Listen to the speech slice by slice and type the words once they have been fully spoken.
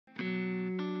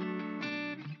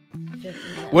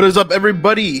What is up,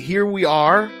 everybody? Here we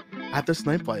are at the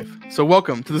Snipe Life. So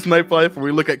welcome to the Snipe Life, where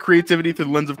we look at creativity through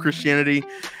the lens of Christianity.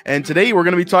 And today we're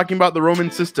going to be talking about the Roman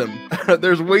system.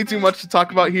 There's way too much to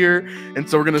talk about here, and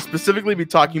so we're going to specifically be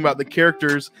talking about the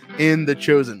characters in The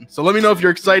Chosen. So let me know if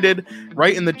you're excited.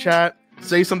 Write in the chat,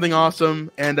 say something awesome,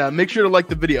 and make sure to like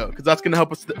the video, because that's going to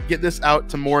help us get this out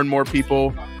to more and more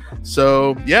people.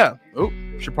 So yeah. Oh,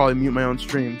 should probably mute my own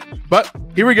stream. But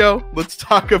here we go. Let's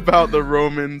talk about the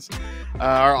Romans,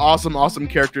 our awesome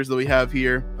characters that we have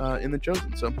here in The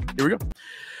Chosen. So here we go.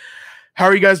 How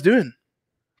are you guys doing?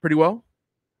 Pretty well?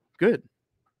 Good.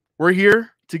 We're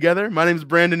here together. My name is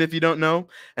Brandon, if you don't know,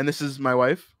 and this is my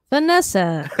wife,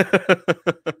 Vanessa.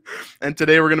 And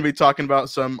today we're going to be talking about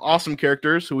some awesome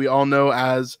characters who we all know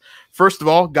as, first of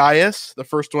all, Gaius, the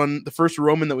first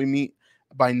Roman that we meet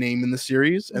by name in the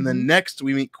series. And then next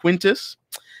we meet Quintus.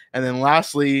 And then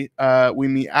lastly, we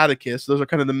meet Atticus. Those are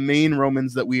kind of the main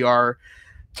Romans that we are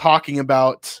talking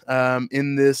about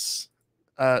in this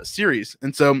series.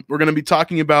 And so we're going to be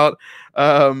talking about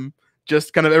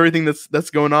just kind of everything that's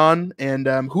going on, and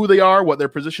who they are, what their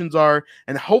positions are,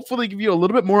 and hopefully give you a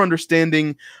little bit more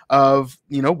understanding of,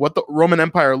 you know, what the Roman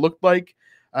Empire looked like,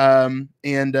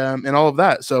 and all of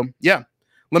that. So yeah,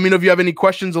 let me know if you have any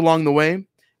questions along the way,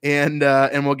 and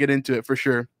we'll get into it for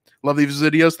sure. Love these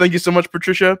videos. Thank you so much,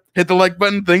 Patricia. Hit the like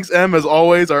button. Thanks, Em, as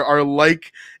always, our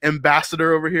like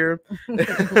ambassador over here.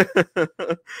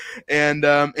 and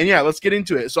yeah, let's get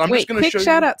into it. So I'm just going to show you. Quick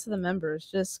shout out to the members,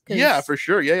 just cause, yeah, for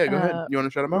sure. Yeah, go ahead. You want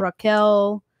to shout them out?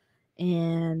 Raquel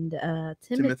and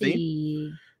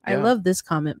Timothy. Yeah. I love this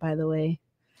comment, by the way.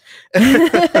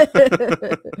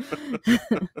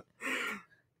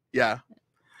 Yeah.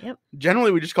 Yep.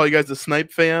 Generally, we just call you guys the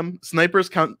Snipe fam.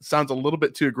 Snipers sounds a little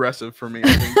bit too aggressive for me,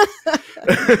 I think.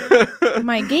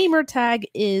 My gamer tag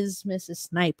is Mrs.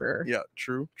 Sniper. Yeah,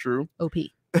 true. OP.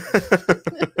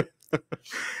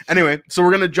 Anyway, so we're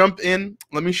going to jump in.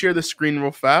 Let me share the screen real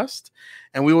fast,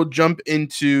 and we will jump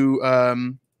into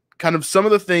kind of some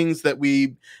of the things that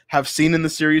we have seen in the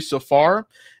series so far,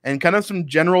 and kind of some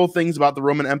general things about the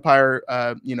Roman Empire,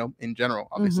 you know, in general,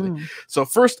 obviously. So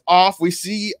first off, we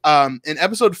see in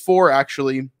episode 4,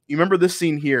 actually, you remember this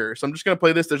scene here. So I'm just going to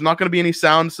play this. There's not going to be any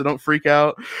sound, so don't freak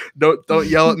out. Don't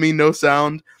yell at me, no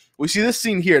sound. We see this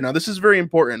scene here. Now, this is very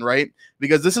important, right?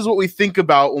 Because this is what we think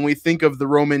about when we think of the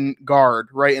Roman guard,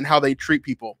 right? And how they treat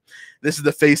people. This is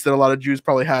the face that a lot of Jews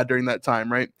probably had during that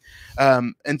time, right?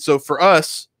 And so for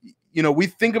us, you know, we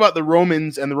think about the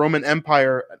Romans and the Roman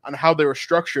Empire and how they were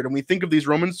structured. And we think of these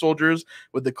Roman soldiers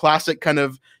with the classic kind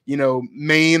of, you know,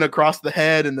 mane across the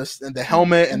head and the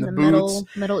helmet and the boots.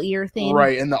 Middle ear thing.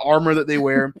 Right. And the armor that they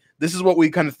wear. This is what we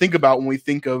kind of think about when we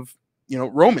think of, you know,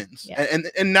 Romans. Yeah.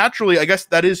 And naturally, I guess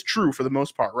that is true for the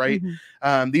most part, right?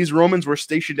 These Romans were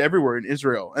stationed everywhere in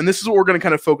Israel. And this is what we're going to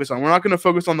kind of focus on. We're not going to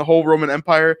focus on the whole Roman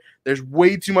Empire. There's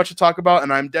way too much to talk about,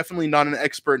 and I'm definitely not an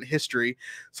expert in history.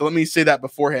 So let me say that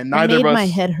beforehand. Neither of us. My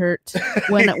head hurt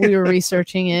when we were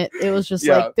researching it. It was just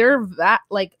like, they're that,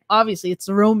 like, obviously it's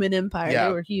the Roman Empire. Yeah.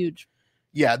 They were huge.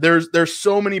 Yeah, there's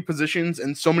so many positions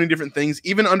and so many different things.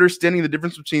 Even understanding the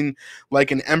difference between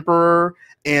like an emperor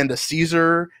and a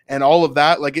Caesar and all of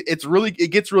that, like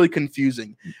it gets really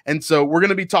confusing. And so we're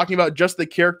going to be talking about just the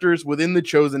characters within The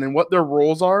Chosen and what their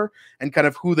roles are and kind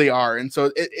of who they are. And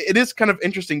so it is kind of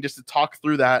interesting just to talk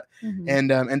through that and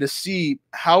to see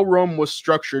how Rome was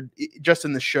structured just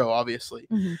in the show, obviously.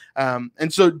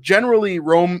 And so generally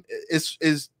Rome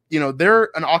is you know, they're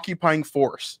an occupying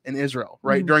force in Israel,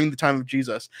 right? During the time of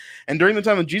Jesus. And during the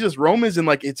time of Jesus, Rome is in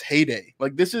like its heyday.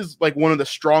 Like this is like one of the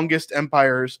strongest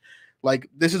empires. Like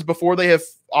this is before they have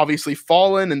obviously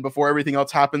fallen and before everything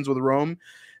else happens with Rome.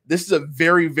 This is a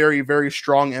very, very, very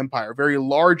strong empire, very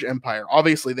large empire.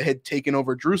 Obviously, they had taken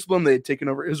over Jerusalem. They had taken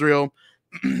over Israel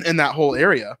and that whole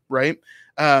area, right?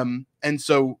 And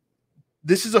so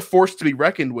this is a force to be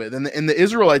reckoned with, and the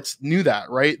Israelites knew that,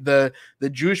 right? The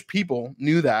Jewish people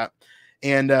knew that,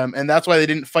 and that's why they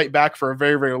didn't fight back for a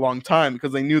very, very long time,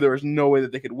 because they knew there was no way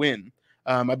that they could win.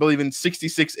 I believe in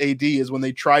 66 AD is when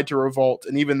they tried to revolt,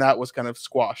 and even that was kind of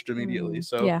squashed immediately.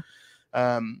 So yeah,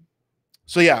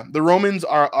 the Romans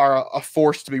are a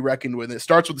force to be reckoned with. It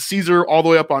starts with Caesar all the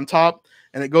way up on top,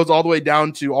 and it goes all the way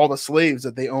down to all the slaves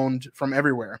that they owned from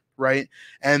everywhere, right?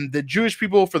 And the Jewish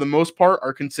people, for the most part,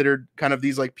 are considered kind of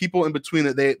these like people in between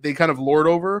that they kind of lord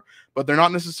over, but they're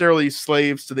not necessarily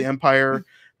slaves to the empire.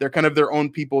 They're kind of their own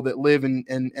people that live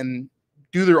and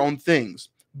do their own things.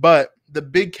 But the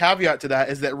big caveat to that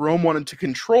is that Rome wanted to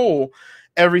control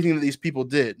everything that these people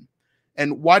did.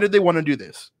 And why did they want to do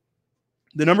this?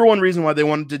 The number one reason why they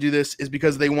wanted to do this is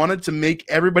because they wanted to make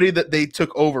everybody that they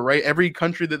took over, right? Every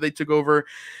country that they took over,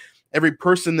 every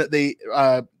person that they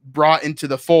brought into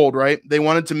the fold, right? They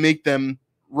wanted to make them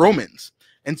Romans.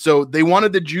 And so they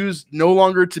wanted the Jews no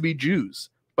longer to be Jews,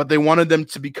 but they wanted them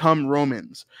to become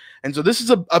Romans. And so this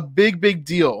is a big, big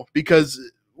deal, because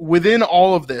within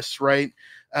all of this, right,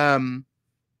 the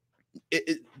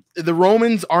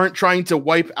Romans aren't trying to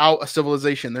wipe out a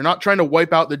civilization. They're not trying to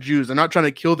wipe out the Jews. They're not trying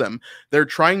to kill them. They're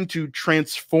trying to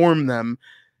transform them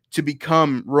to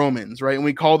become Romans, right? And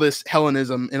we call this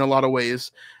Hellenism in a lot of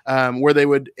ways, where they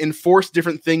would enforce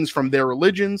different things from their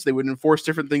religions. They would enforce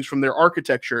different things from their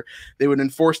architecture. They would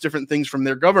enforce different things from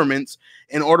their governments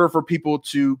in order for people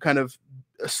to kind of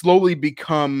slowly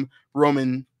become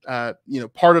Roman,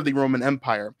 part of the Roman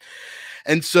Empire.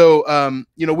 And so,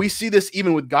 we see this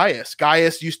even with Gaius.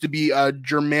 Gaius used to be a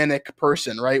Germanic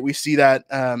person, right? We see that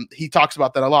he talks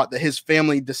about that a lot, that his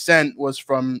family descent was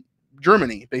from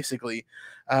Germany, basically.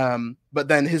 But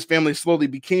then his family slowly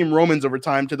became Romans over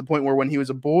time, to the point where when he was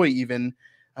a boy, even,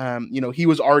 he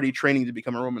was already training to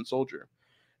become a Roman soldier.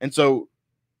 And so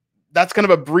that's kind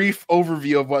of a brief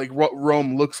overview of like what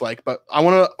Rome looks like. But I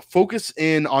want to focus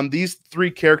in on these three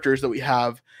characters that we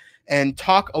have and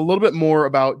talk a little bit more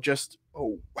about just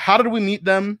how did we meet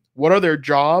them? What are their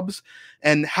jobs?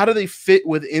 And how do they fit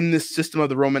within this system of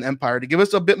the Roman Empire, to give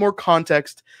us a bit more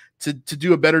context to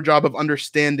do a better job of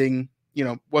understanding,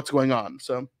 what's going on.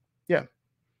 So, yeah.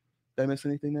 Did I miss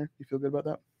anything there? You feel good about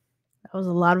that? That was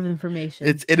a lot of information.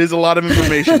 It is a lot of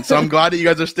information. So I'm glad that you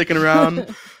guys are sticking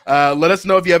around. Let us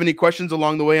know if you have any questions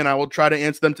along the way, and I will try to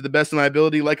answer them to the best of my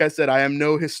ability. Like I said, I am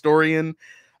no historian.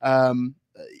 I'm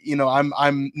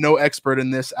no expert in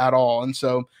this at all. And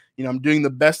so, I'm doing the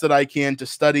best that I can to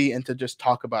study and to just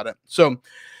talk about it. So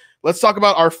let's talk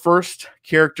about our first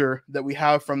character that we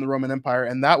have from the Roman Empire,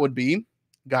 and that would be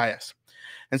Gaius.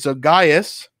 And so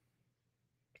Gaius,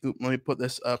 let me put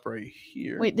this up right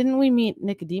here. Wait, didn't we meet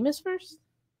Nicodemus first?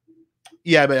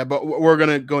 Yeah, but we're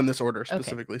going to go in this order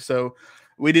specifically. Okay. So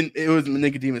it was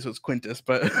Nicodemus, it was Quintus,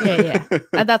 but yeah.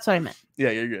 That's what I meant.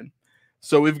 Yeah, you're good.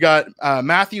 So we've got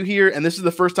Matthew here, and this is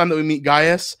the first time that we meet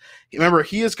Gaius. Remember,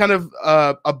 he is kind of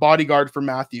a bodyguard for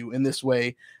Matthew in this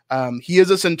way. He is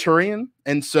a centurion,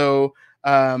 and so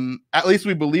at least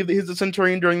we believe that he's a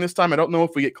centurion during this time. I don't know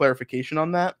if we get clarification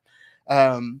on that.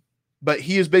 But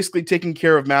he is basically taking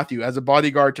care of Matthew as a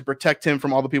bodyguard to protect him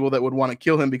from all the people that would want to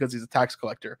kill him because he's a tax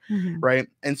collector, right?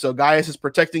 And so Gaius is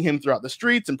protecting him throughout the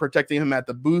streets and protecting him at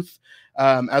the booth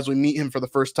as we meet him for the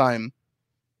first time.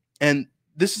 And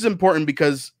this is important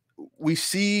because we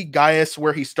see Gaius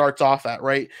where he starts off at,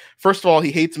 right? First of all,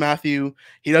 he hates Matthew.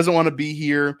 He doesn't want to be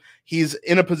here. He's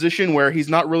in a position where he's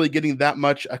not really getting that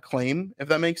much acclaim, if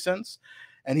that makes sense.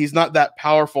 And he's not that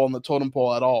powerful in the totem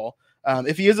pole at all.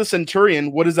 If he is a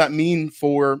centurion, what does that mean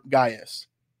for Gaius?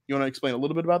 You want to explain a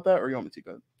little bit about that, or you want me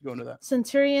to go into that?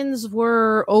 Centurions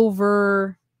were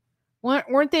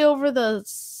weren't they over the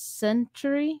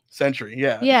century? Century,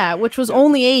 yeah. Yeah, which was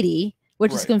only 80,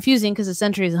 which is confusing because a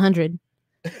century is 100.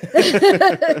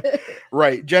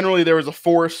 Right. Generally, there was a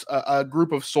force, a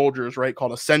group of soldiers, right,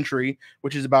 called a century,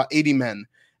 which is about 80 men.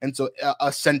 And so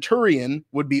a centurion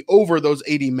would be over those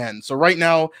 80 men. So right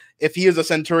now, if he is a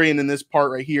centurion in this part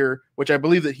right here, which I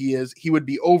believe that he is, he would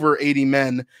be over 80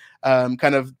 men,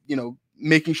 kind of,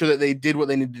 making sure that they did what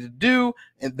they needed to do,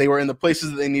 and they were in the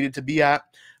places that they needed to be at,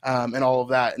 and all of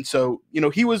that. And so,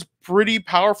 he was pretty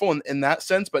powerful in that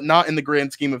sense, but not in the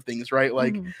grand scheme of things, right?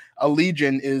 Like a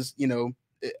legion is,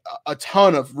 a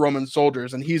ton of Roman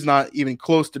soldiers, and he's not even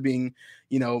close to being,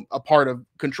 a part of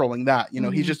controlling that.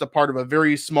 He's just a part of a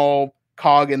very small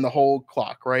cog in the whole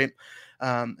clock, right?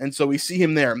 And so we see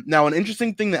him there. Now, an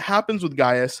interesting thing that happens with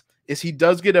Gaius is he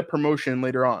does get a promotion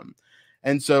later on.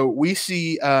 And so we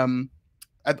see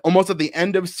almost at the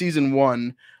end of season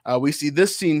 1, we see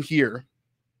this scene here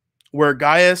where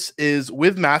Gaius is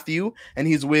with Matthew and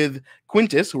he's with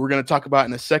Quintus, who we're going to talk about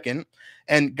in a second.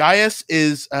 And Gaius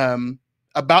is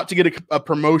about to get a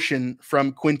promotion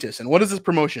from Quintus. And what is this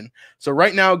promotion? So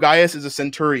right now, Gaius is a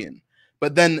centurion.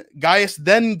 But then Gaius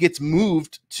then gets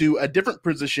moved to a different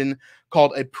position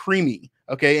called a primi.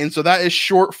 Okay, and so that is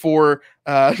short for,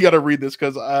 you got to read this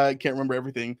because I can't remember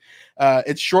everything.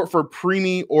 It's short for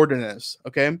primi ordines.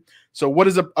 Okay, so what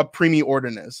is a primi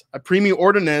ordines? A primi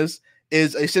ordines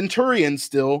is a centurion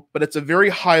still, but it's a very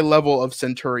high level of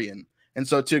centurion. And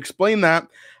so to explain that,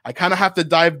 I kind of have to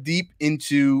dive deep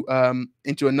into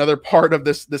another part of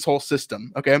this whole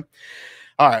system. Okay,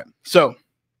 all right, so.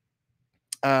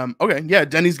 Okay, yeah,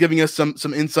 Denny's giving us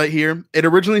some insight here. It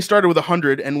originally started with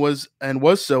 100 and was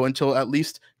so until at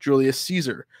least Julius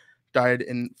Caesar died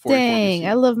in 44 Dang, BC.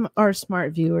 I love our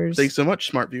smart viewers. Thanks so much,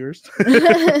 smart viewers.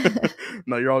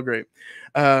 No, you're all great.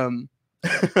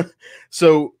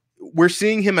 So we're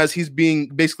seeing him as he's being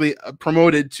basically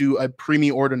promoted to a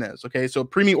primi ordines. Okay, so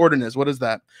primi ordines, what is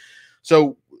that?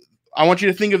 So I want you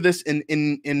to think of this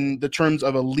in the terms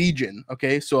of a legion.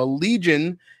 Okay, so a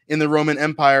legion in the Roman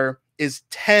Empire is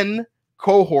 10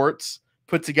 cohorts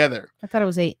put together. I thought it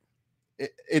was 8.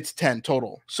 It's 10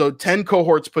 total. So 10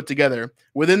 cohorts put together.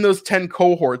 Within those 10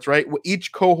 cohorts, right,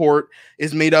 each cohort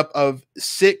is made up of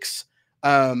 6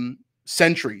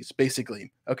 centuries,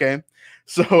 basically. Okay,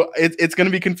 so it's going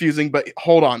to be confusing, but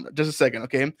hold on just a second.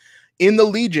 Okay, in the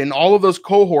legion, all of those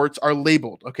cohorts are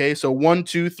labeled. Okay, so 1,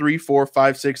 2, 3, 4,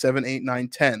 5, 6, 7, 8, 9,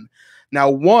 10.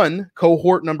 Now,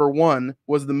 cohort number 1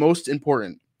 was the most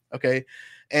important. Okay,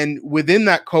 and within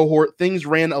that cohort, things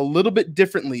ran a little bit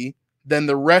differently than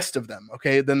the rest of them.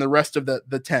 Okay, than the rest of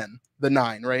the 10, the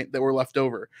 9, right, that were left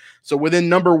over. So within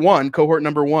cohort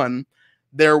number 1,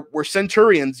 there were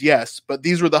centurions, yes, but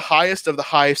these were the highest of the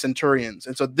high centurions.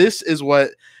 And so this is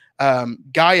what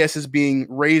Gaius is being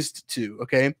raised to,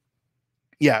 okay?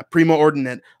 Yeah, primo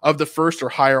ordinate of the first or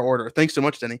higher order. Thanks so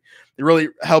much, Denny. It really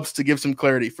helps to give some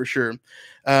clarity for sure.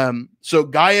 So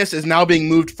Gaius is now being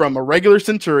moved from a regular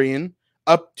centurion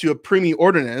up to a primi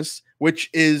ordines, which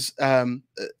is a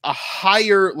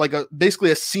higher, like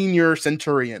basically a senior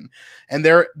centurion. And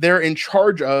they're in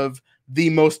charge of the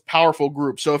most powerful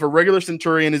group. So if a regular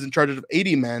centurion is in charge of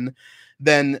 80 men,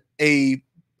 then a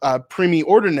primi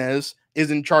ordines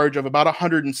is in charge of about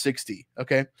 160.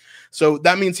 Okay, so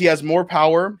that means he has more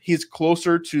power. He's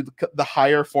closer to the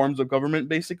higher forms of government,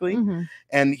 basically.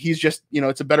 And he's just,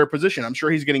 it's a better position. I'm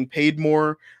sure he's getting paid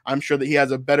more. I'm sure that he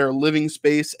has a better living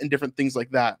space and different things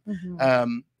like that.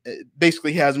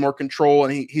 Basically, he has more control,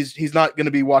 and he's not going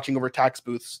to be watching over tax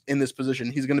booths in this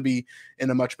position. He's going to be in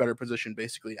a much better position,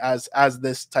 basically, as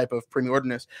this type of primi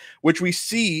ordinus, which we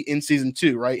see in season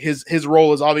 2, right? His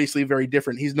role is obviously very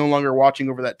different. He's no longer watching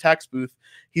over that tax booth.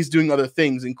 He's doing other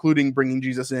things, including bringing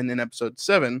Jesus in episode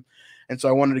 7. And so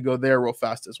I wanted to go there real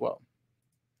fast as well.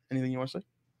 Anything you want to say?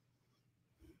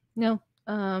 No.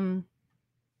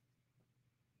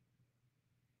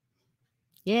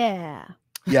 Yeah.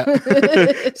 Yeah.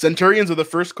 Centurions are the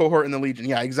first cohort in the legion.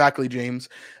 Yeah, exactly, James.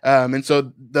 And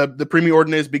so the primi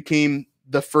ordines became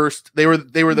the first. They were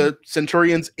the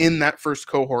centurions in that first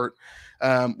cohort,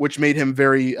 which made him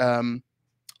very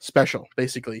special,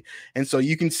 basically. And so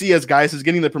you can see as Gaius is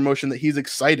getting the promotion that he's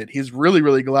excited. He's really,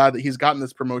 really glad that he's gotten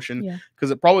this promotion,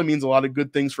 because it probably means a lot of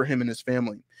good things for him and his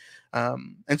family.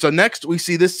 And so next we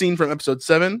see this scene from episode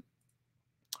 7,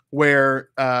 where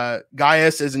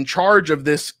Gaius is in charge of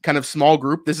this kind of small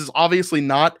group. This is obviously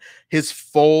not his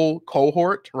full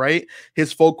cohort, right?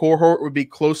 His full cohort would be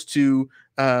close to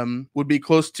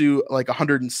like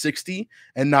 160,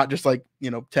 and not just like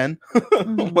 10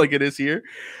 like it is here.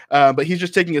 But he's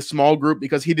just taking a small group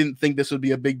because he didn't think this would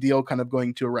be a big deal, kind of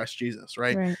going to arrest Jesus,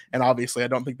 right? And obviously I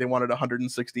don't think they wanted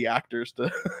 160 actors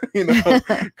to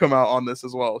come out on this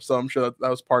as well. So I'm sure that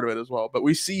was part of it as well. But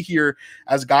we see here,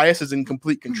 as Gaius is in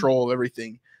complete control of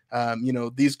everything,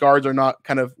 these guards are not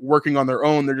kind of working on their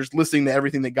own. They're just listening to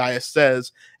everything that Gaius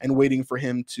says and waiting for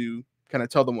him to kind of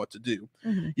tell them what to do.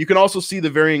 You can also see the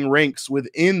varying ranks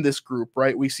within this group,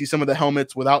 right? We see some of the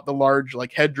helmets without the large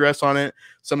like headdress on it,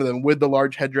 some of them with the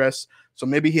large headdress. So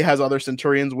maybe he has other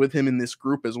centurions with him in this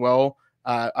group as well.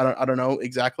 I don't know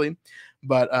exactly,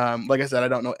 but like I said, I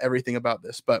don't know everything about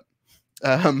this, but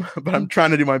I'm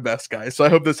trying to do my best, guys. So I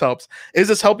hope this helps. Is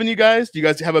this helping you guys? Do you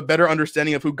guys have a better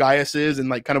understanding of who Gaius is and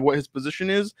like kind of what his position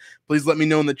is? Please let me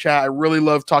know in the chat. I really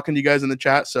love talking to you guys in the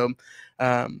chat. So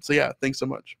yeah, thanks so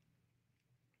much.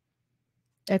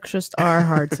 Extras are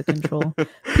hard to control.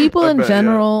 People in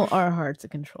general are hard to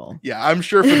control. Yeah, I'm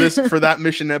sure for that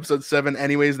mission in episode 7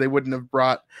 anyways, they wouldn't have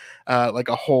brought like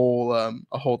a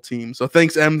whole team. So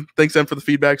thanks M for the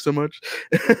feedback so much.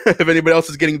 If anybody else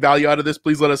is getting value out of this,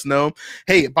 please let us know.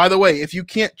 Hey, by the way, if you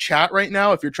can't chat right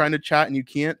now, if you're trying to chat and you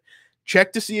can't,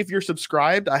 check to see if you're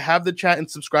subscribed. I have the chat in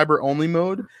subscriber only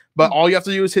mode, but all you have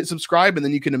to do is hit subscribe and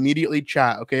then you can immediately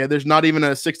chat. Okay. There's not even a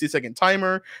 60-second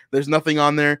timer. There's nothing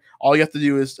on there. All you have to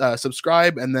do is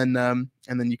subscribe and then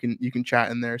you can chat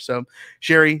in there. So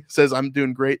Sherry says, I'm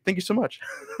doing great. Thank you so much.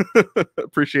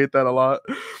 Appreciate that a lot.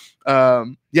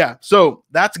 Yeah. So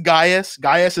that's Gaius.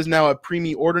 Gaius is now a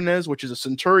primi ordines, which is a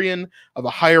centurion of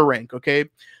a higher rank. Okay.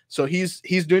 So he's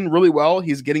doing really well.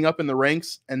 He's getting up in the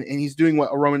ranks, and he's doing what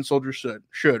a Roman soldier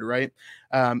should, right?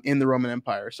 In the Roman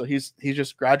Empire. So he's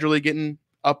just gradually getting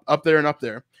up there and up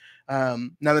there. Now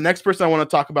the next person I want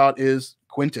to talk about is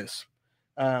Quintus.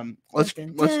 Let's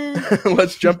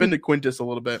jump into Quintus a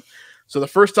little bit. So the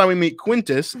first time we meet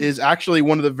Quintus is actually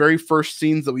one of the very first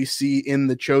scenes that we see in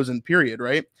the Chosen period,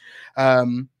 right?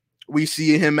 We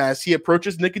see him as he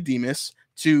approaches Nicodemus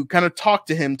to kind of talk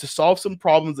to him to solve some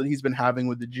problems that he's been having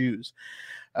with the Jews.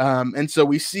 And so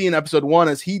we see in episode 1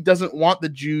 as he doesn't want the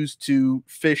Jews to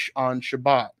fish on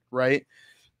Shabbat, right?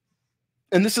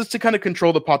 And this is to kind of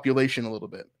control the population a little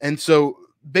bit. And so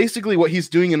basically what he's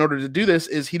doing in order to do this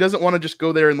is he doesn't want to just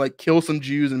go there and like kill some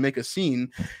Jews and make a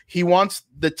scene. He wants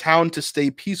the town to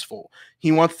stay peaceful.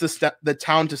 He wants the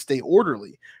town to stay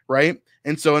orderly, right?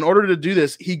 And so in order to do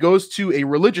this, he goes to a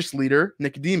religious leader,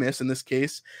 Nicodemus in this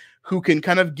case, who can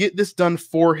kind of get this done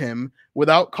for him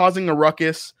without causing a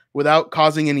ruckus, without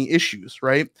causing any issues,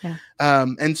 right? Yeah.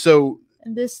 And so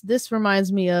this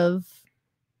reminds me of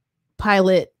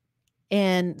Pilate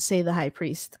and say the high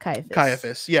priest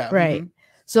Caiaphas. Yeah. Right.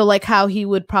 So like how he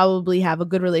would probably have a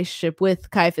good relationship with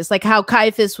Caiaphas, like how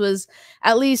Caiaphas was,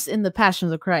 at least in the Passion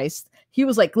of the Christ, he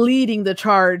was like leading the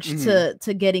charge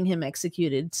to getting him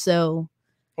executed. So,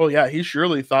 well, yeah, he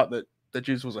surely thought that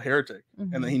Jesus was a heretic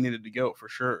and that he needed to go for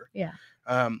sure. Yeah.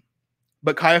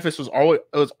 But Caiaphas was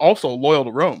also loyal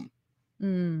to Rome.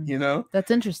 You know,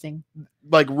 that's interesting.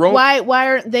 Like Rome. Why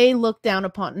aren't they looked down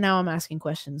upon? Now I'm asking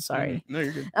questions. Sorry. No,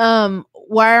 you're good.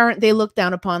 Why aren't they looked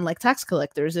down upon like tax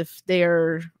collectors if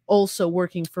they're also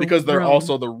working for? Because they're Rome?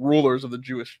 also the rulers of the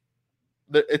Jewish.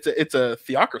 It's a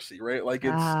theocracy, right? Like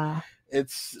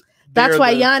it's. That's why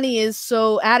Yanni is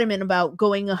so adamant about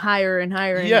going higher and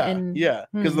higher.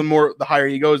 Because the higher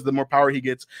he goes, the more power he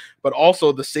gets, but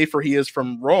also the safer he is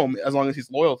from Rome, as long as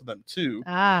he's loyal to them too.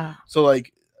 So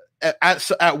like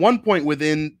at one point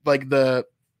within the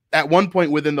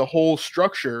whole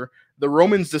structure, the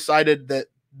Romans decided that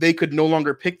they could no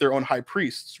longer pick their own high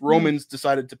priests. Romans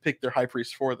decided to pick their high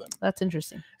priests for them. That's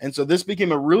interesting. And so this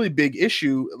became a really big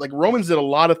issue. Like Romans did a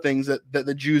lot of things that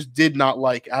the Jews did not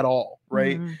like at all,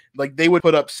 right? Like they would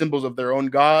put up symbols of their own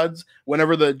gods.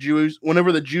 Whenever the Jews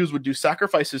would do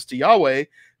sacrifices to Yahweh,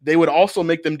 they would also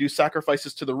make them do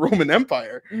sacrifices to the Roman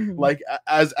Empire, like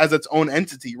as its own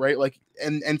entity, right? Like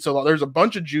and so there's a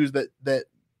bunch of Jews that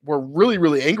were really,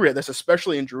 really angry at this,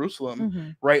 especially in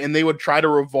Jerusalem, right? And they would try to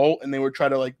revolt and they would try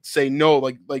to like say no,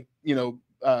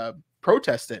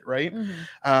 protest it, right?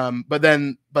 But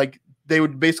then like they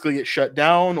would basically get shut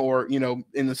down, or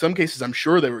in some cases I'm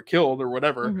sure they were killed or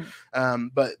whatever.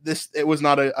 But it was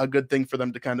not a good thing for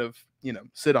them to kind of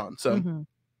sit on. So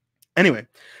anyway,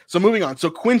 so moving on. So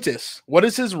Quintus, what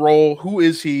is his role? Who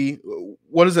is he?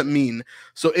 What does it mean?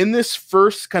 So in this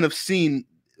first kind of scene,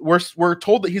 we're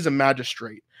told that he's a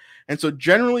magistrate. And so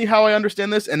generally how I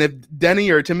understand this, and if Denny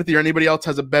or Timothy or anybody else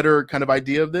has a better kind of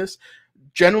idea of this,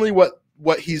 generally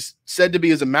what he's said to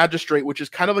be is a magistrate, which is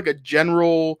kind of like a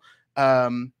general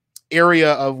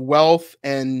area of wealth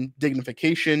and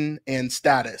dignification and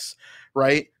status,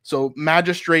 right? So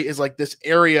magistrate is like this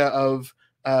area of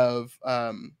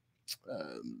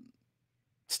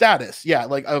status,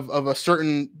 like of a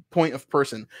certain point of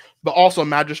person. But also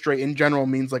magistrate in general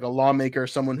means like a lawmaker,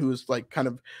 someone who is like kind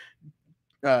of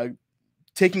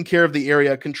taking care of the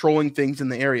area, controlling things in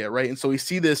the area, right? And so we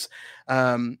see this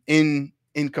in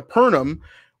Capernaum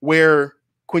where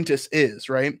Quintus is,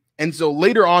 right? And so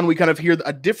later on we kind of hear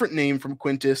a different name from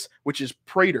Quintus, which is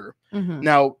praetor.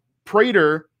 Now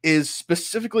praetor is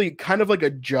specifically kind of like a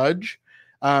judge.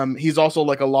 He's also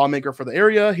like a lawmaker for the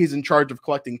area. He's in charge of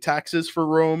collecting taxes for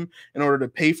Rome in order to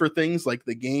pay for things like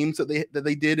the games that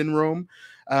they did in Rome.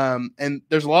 And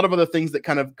there's a lot of other things that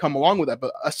kind of come along with that.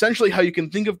 But essentially how you can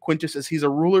think of Quintus is he's a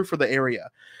ruler for the area.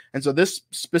 And so this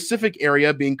specific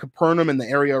area being Capernaum and the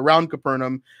area around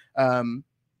Capernaum,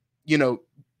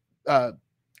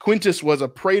 Quintus was a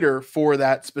praetor for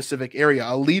that specific area,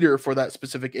 a leader for that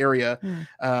specific area,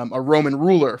 a Roman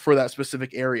ruler for that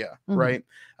specific area, right?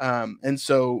 And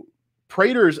so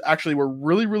praetors actually were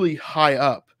really, really high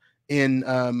up in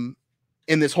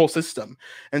this whole system.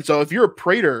 And so if you're a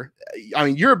praetor, I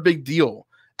mean, you're a big deal.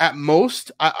 At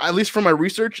most, at least from my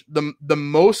research,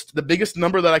 the biggest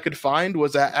number that I could find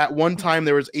was at one time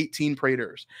there was 18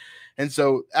 praetors. And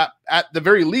so at the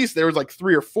very least, there was like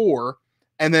 3 or 4.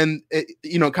 And then it,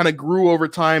 kind of grew over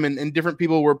time, and different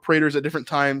people were praetors at different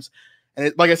times.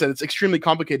 And like I said, it's extremely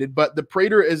complicated. But the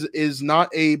praetor is not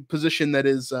a position that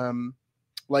is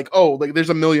like there's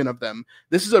a million of them.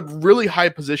 This is a really high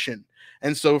position.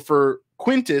 And so for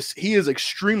Quintus, he is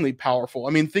extremely powerful. I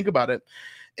mean, think about it.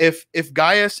 If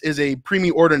Gaius is a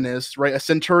primi ordinus, right, a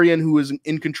centurion who is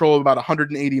in control of about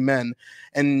 180 men,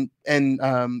 and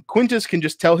Quintus can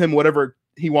just tell him whatever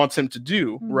he wants him to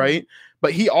do, right?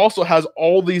 But he also has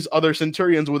all these other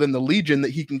centurions within the legion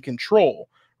that he can control,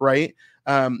 right?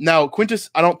 Now, Quintus,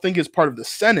 I don't think is part of the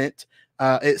Senate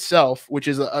itself, which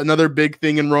is another big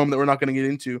thing in Rome that we're not going to get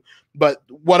into. But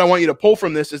what I want you to pull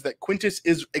from this is that Quintus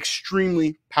is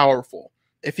extremely powerful.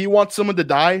 If he wants someone to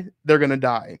die, they're going to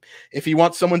die. If he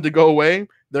wants someone to go away,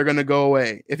 they're going to go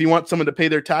away. If he wants someone to pay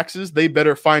their taxes, they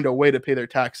better find a way to pay their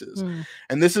taxes.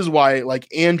 And this is why like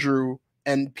Andrew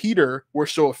and Peter were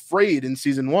so afraid in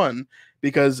season 1,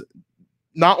 because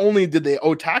not only did they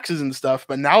owe taxes and stuff,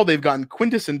 but now they've gotten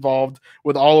Quintus involved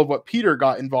with all of what Peter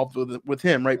got involved with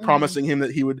him, right? Promising him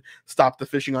that he would stop the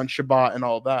fishing on Shabbat and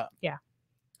all of that. Yeah.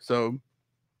 So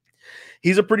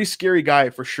he's a pretty scary guy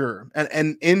for sure.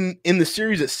 And in the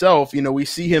series itself, you know, we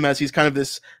see him as he's kind of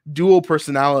this dual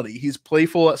personality. He's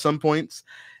playful at some points,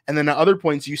 and then at other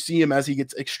points you see him as he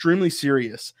gets extremely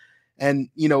serious. And,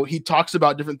 you know, he talks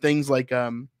about different things like,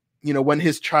 you know, when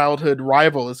his childhood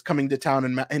rival is coming to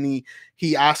town and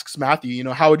he asks Matthew, you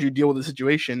know, how would you deal with the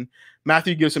situation?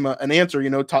 Matthew gives him an answer,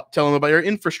 you know, tell him about your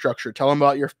infrastructure, tell him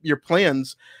about your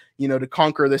plans, you know, to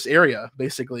conquer this area,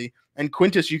 basically. And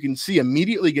Quintus, you can see,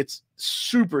 immediately gets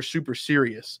super, super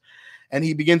serious. And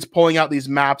he begins pulling out these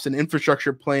maps and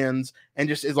infrastructure plans and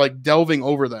just is like delving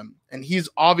over them. And he's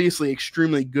obviously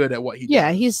extremely good at what he does.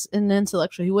 Yeah, he's an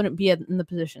intellectual. He wouldn't be in the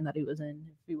position that he was in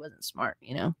if he wasn't smart,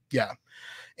 you know? Yeah.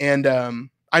 And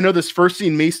I know this first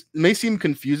scene may seem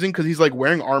confusing because he's like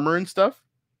wearing armor and stuff.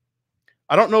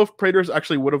 I don't know if praetors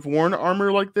actually would have worn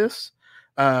armor like this.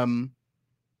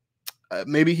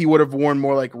 Maybe he would have worn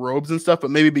more like robes and stuff,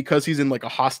 but maybe because he's in like a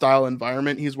hostile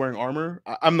environment, he's wearing armor.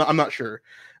 I'm not sure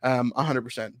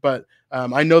 100%, but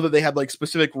I know that they had like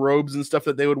specific robes and stuff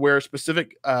that they would wear,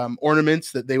 specific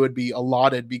ornaments that they would be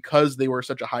allotted because they were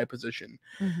such a high position,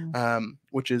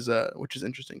 which is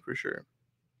interesting for sure.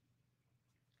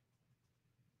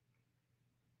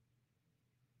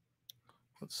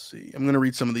 Let's see. I'm going to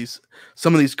read some of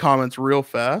these comments real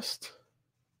fast.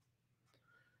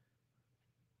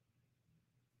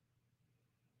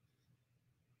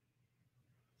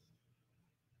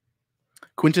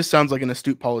 Quintus sounds like an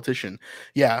astute politician.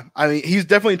 Yeah, I mean, he's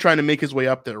definitely trying to make his way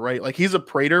up there, right? Like, he's a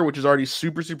praetor, which is already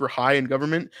super, super high in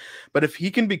government. But if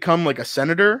he can become like a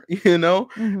senator, you know,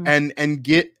 and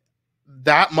get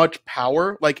that much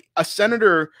power, like a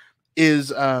senator is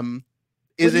in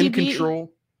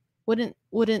control.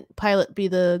 Wouldn't Pilate be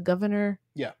the governor?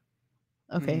 Yeah.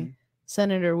 Okay.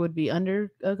 Senator would be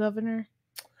under a governor?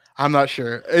 I'm not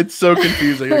sure. It's so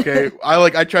confusing. Okay.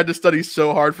 I tried to study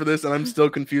so hard for this and I'm still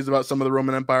confused about some of the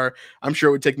Roman Empire. I'm sure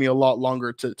it would take me a lot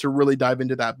longer to really dive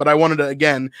into that. But I wanted to,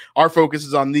 again, our focus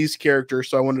is on these characters,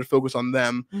 so I wanted to focus on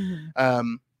them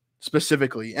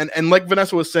specifically. And like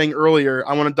Vanessa was saying earlier,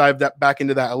 I want to dive back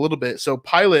into that a little bit. So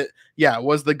Pilate,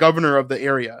 was the governor of the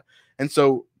area. And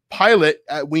so Pilate,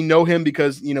 we know him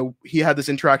because, you know, he had this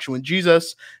interaction with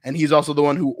Jesus, and he's also the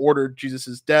one who ordered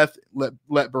Jesus's death,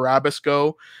 let Barabbas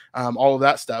go, all of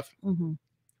that stuff.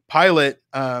 Pilate,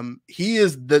 he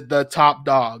is the top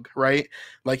dog, right?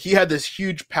 Like, he had this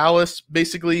huge palace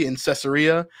basically in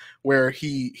Caesarea where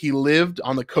he lived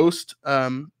on the coast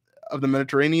of the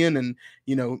Mediterranean, and,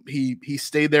 you know, he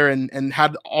stayed there and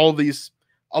had all these.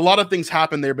 A lot of things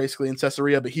happened there basically in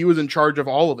Caesarea, but he was in charge of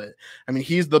all of it. I mean,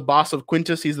 he's the boss of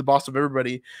Quintus. He's the boss of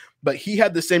everybody, but he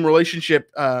had the same relationship,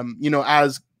 you know,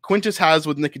 as Quintus has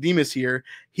with Nicodemus here.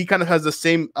 He kind of has the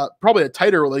same, probably a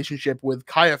tighter relationship with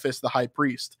Caiaphas, the high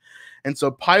priest. And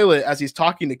so Pilate, as he's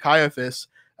talking to Caiaphas,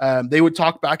 they would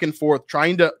talk back and forth,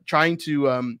 trying to,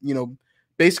 you know,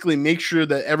 basically make sure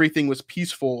that everything was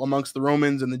peaceful amongst the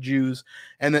Romans and the Jews,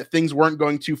 and that things weren't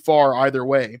going too far either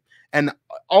way. And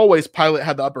always Pilate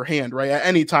had the upper hand, right? At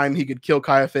any time he could kill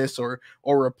Caiaphas or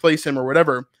replace him or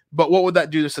whatever. But what would that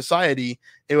do to society?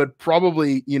 It would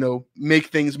probably, you know, make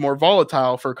things more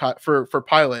volatile for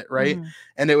Pilate, right?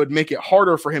 And it would make it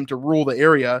harder for him to rule the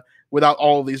area without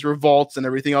all of these revolts and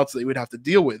everything else that he would have to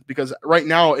deal with. Because right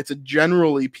now it's a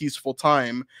generally peaceful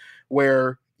time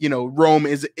where, you know, Rome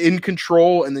is in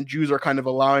control and the Jews are kind of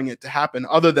allowing it to happen,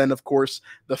 other than, of course,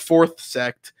 the fourth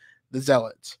sect, the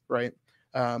Zealots, right?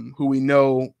 Who we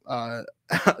know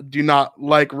do not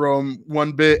like Rome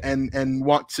one bit and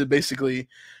want to basically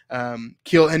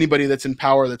kill anybody that's in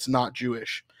power that's not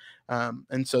Jewish.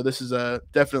 And so this is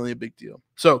definitely a big deal.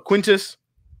 So Quintus,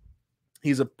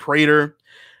 he's a praetor,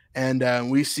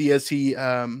 and we see as he, you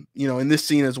know, in this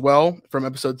scene as well from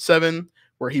episode 7,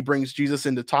 where he brings Jesus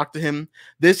in to talk to him.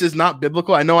 This is not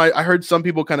biblical. I know I heard some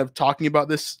people kind of talking about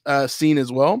this scene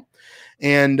as well.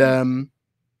 And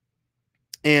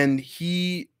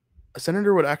a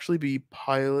senator would actually be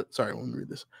Pilate. Sorry, let me read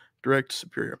this. Direct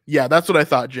superior. Yeah, that's what I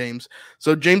thought, James.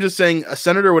 So James is saying a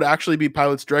senator would actually be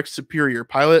Pilate's direct superior.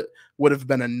 Pilate would have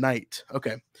been a knight.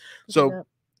 Okay. So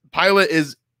Pilate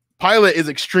is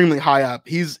extremely high up.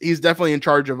 He's definitely in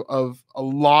charge of a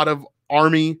lot of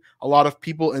army, a lot of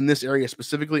people in this area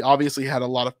specifically. Obviously had a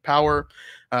lot of power.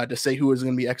 to say who is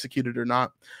going to be executed or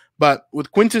not. But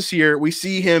with Quintus here, we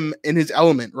see him in his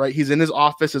element, right? He's in his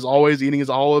office as always, eating his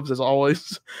olives as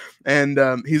always. And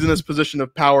he's in this position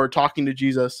of power, talking to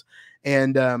Jesus.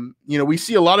 And, we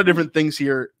see a lot of different things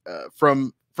here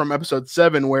from episode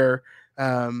 7 where,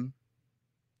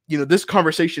 this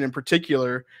conversation in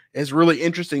particular is really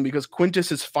interesting because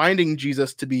Quintus is finding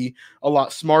Jesus to be a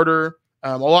lot smarter,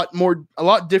 a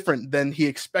lot different than he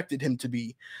expected him to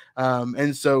be.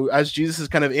 And so as Jesus is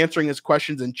kind of answering his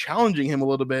questions and challenging him a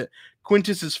little bit,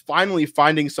 Quintus is finally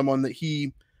finding someone that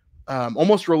he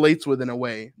almost relates with in a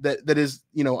way that is,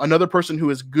 another person who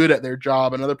is good at their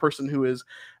job, another person who is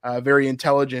very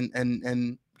intelligent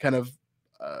and kind of,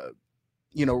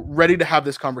 ready to have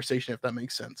this conversation, if that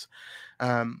makes sense.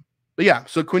 But yeah,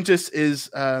 so Quintus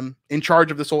is in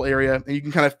charge of this whole area, and you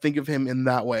can kind of think of him in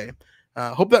that way.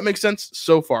 Hope that makes sense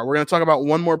so far. We're going to talk about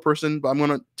one more person, but I'm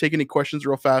going to take any questions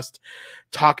real fast,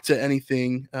 talk to any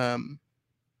commenters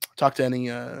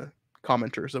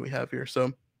that we have here.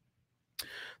 So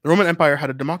the Roman Empire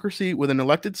had a democracy with an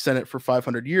elected Senate for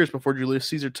 500 years before Julius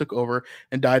Caesar took over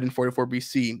and died in 44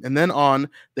 BC. And then on,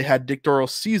 they had dictatorial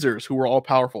Caesars who were all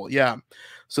powerful. Yeah.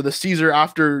 So the Caesar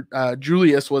after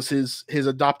Julius was his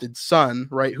adopted son,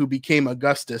 right, who became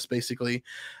Augustus, basically.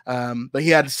 But he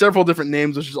had several different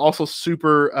names, which is also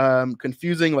super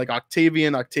confusing, like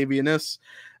Octavian, Octavianus.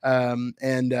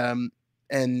 And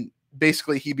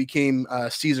basically he became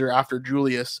Caesar after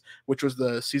Julius, which was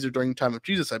the Caesar during the time of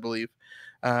Jesus, I believe.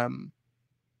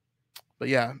 But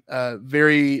yeah,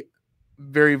 very,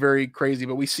 very, very crazy.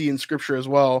 But we see in scripture as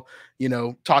well,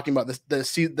 talking about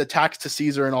the tax to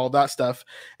Caesar and all of that stuff.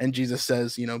 And Jesus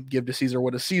says, give to Caesar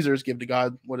what is Caesar's, give to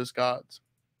God what is God's.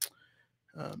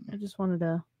 I just wanted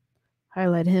to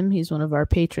highlight him. He's one of our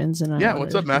patrons. And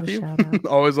what's up, Matthew?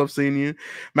 Always love seeing you.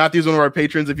 Matthew's one of our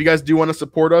patrons. If you guys do want to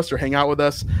support us or hang out with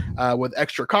us with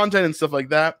extra content and stuff like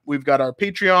that, we've got our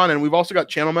Patreon, and we've also got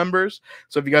channel members.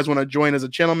 So if you guys want to join as a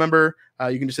channel member,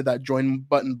 you can just hit that join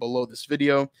button below this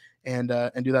video and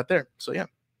do that there. So yeah,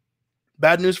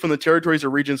 bad news from the territories or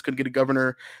regions could get a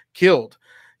governor killed.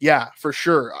 Yeah, for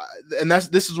sure. And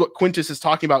this is what Quintus is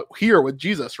talking about here with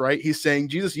Jesus, right? He's saying,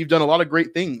 Jesus, you've done a lot of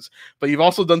great things, but you've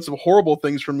also done some horrible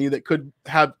things for me that could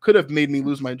have made me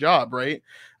lose my job, right?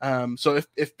 So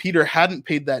if Peter hadn't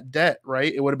paid that debt,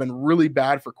 right, it would have been really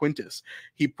bad for Quintus.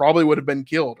 He probably would have been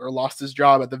killed or lost his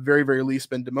job, at the very, very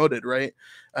least been demoted, right?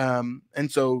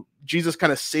 And so Jesus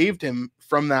kind of saved him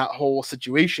from that whole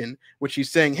situation, which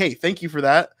he's saying, hey, thank you for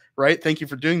that. Right? Thank you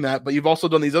for doing that. But you've also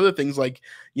done these other things like,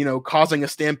 causing a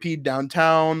stampede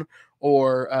downtown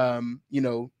or,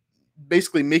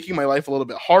 basically making my life a little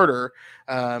bit harder.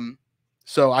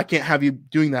 So I can't have you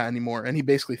doing that anymore. And he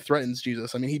basically threatens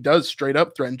Jesus. I mean, he does straight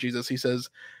up threaten Jesus. He says,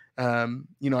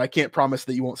 I can't promise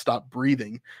that you won't stop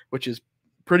breathing, which is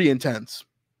pretty intense.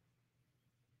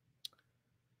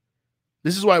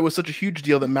 This is why it was such a huge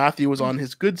deal that Matthew was on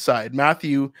his good side.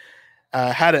 Matthew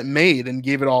had it made and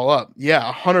gave it all up.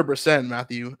 Yeah, 100%,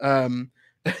 Matthew.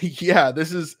 Yeah,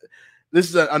 this is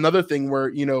another thing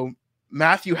where,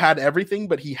 Matthew had everything,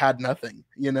 but he had nothing,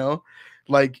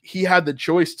 like he had the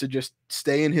choice to just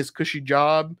stay in his cushy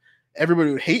job.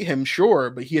 Everybody would hate him, sure,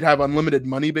 but he'd have unlimited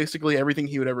money, basically everything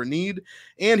he would ever need.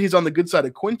 And he's on the good side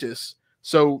of Quintus.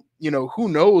 So, who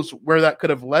knows where that could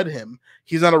have led him.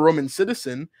 He's not a Roman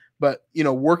citizen, but,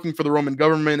 working for the Roman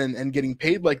government and getting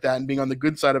paid like that and being on the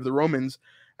good side of the Romans,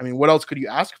 I mean, what else could you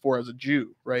ask for as a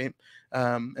Jew, right?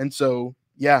 And so,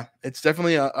 yeah, it's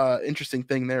definitely a interesting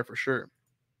thing there for sure.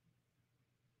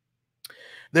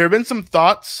 There have been some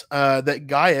thoughts that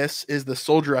Gaius is the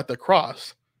soldier at the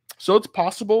cross. So it's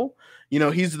possible,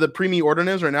 he's the primi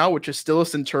ordines right now, which is still a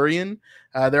centurion.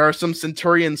 There are some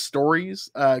centurion stories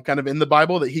kind of in the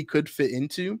Bible that he could fit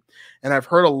into. And I've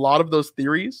heard a lot of those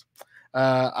theories.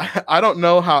 I don't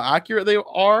know how accurate they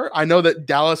are. I know that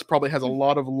Dallas probably has a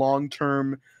lot of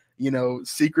long-term,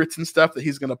 secrets and stuff that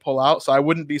he's going to pull out. So I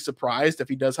wouldn't be surprised if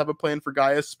he does have a plan for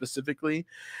Gaius specifically.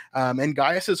 And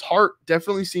Gaius's heart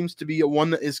definitely seems to be one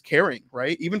that is caring,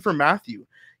 right? Even for Matthew,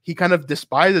 he kind of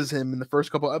despises him in the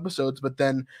first couple episodes, but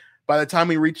then by the time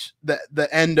we reach the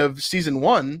end of season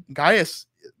 1, Gaius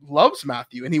loves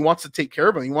Matthew and he wants to take care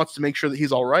of him. He wants to make sure that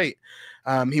he's all right.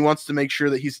 He wants to make sure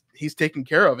that he's taken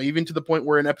care of, even to the point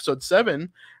where in episode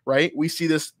 7, right, we see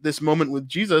this moment with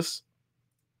Jesus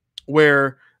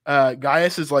where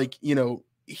Gaius is like,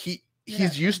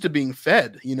 he's used to being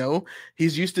fed,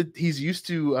 he's used to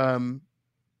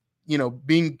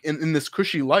being in this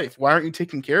cushy life. Why aren't you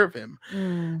taking care of him?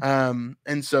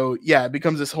 And so, yeah, it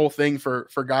becomes this whole thing for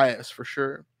Gaius for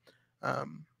sure.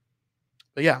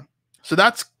 But yeah, so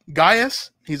that's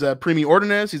Gaius. He's a primi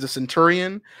ordines. He's a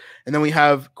centurion. And then we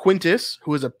have Quintus,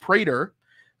 who is a praetor,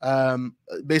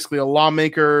 basically a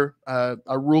lawmaker,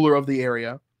 a ruler of the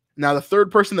area. Now, the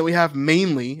third person that we have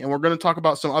mainly, and we're going to talk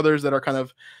about some others that are kind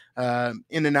of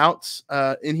in and outs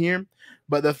in here,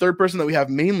 but the third person that we have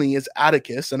mainly is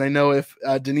Atticus. And I know if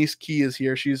Denise Key is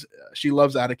here, she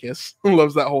loves Atticus,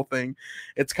 loves that whole thing.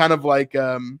 It's kind of like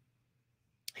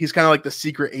he's kind of like the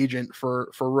secret agent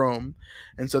for Rome.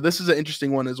 And so this is an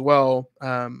interesting one as well,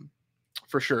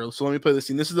 for sure. So let me play the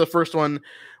scene. This is the first one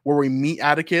where we meet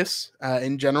Atticus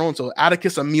in general. And so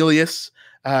Atticus Aemilius,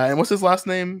 and what's his last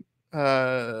name?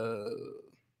 I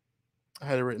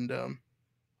had it written down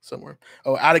somewhere.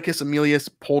 Oh, Atticus Aemilius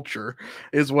Pulcher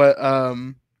is what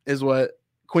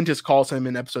Quintus calls him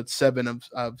in episode 7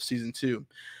 of season 2.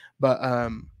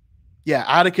 But yeah,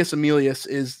 Atticus Aemilius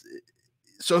is,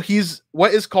 so he's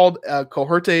what is called a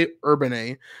cohorte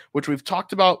urbanae, which we've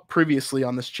talked about previously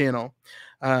on this channel.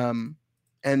 And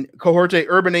cohorte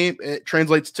urbanae, it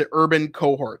translates to urban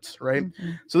cohorts, right?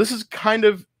 Mm-hmm. So this is kind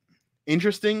of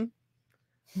interesting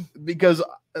because,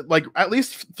 like, at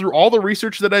least through all the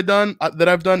research that I've done,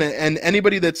 and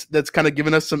anybody that's kind of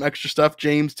given us some extra stuff,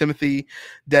 James, Timothy,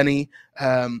 Denny,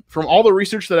 from all the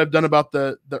research that I've done about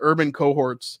the urban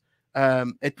cohorts,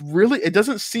 it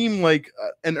doesn't seem like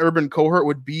an urban cohort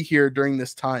would be here during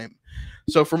this time.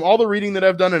 So from all the reading that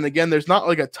I've done, and again, there's not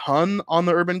like a ton on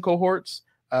the urban cohorts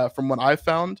from what I've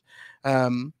found,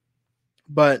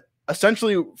 but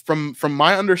essentially from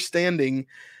my understanding,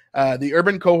 the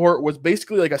urban cohort was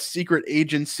basically like a secret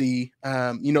agency,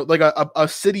 like a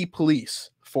city police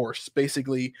force,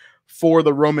 basically, for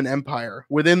the Roman Empire,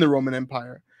 within the Roman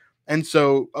Empire. And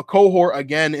so a cohort,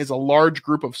 again, is a large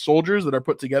group of soldiers that are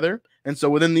put together. And so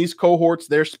within these cohorts,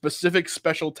 their specific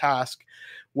special task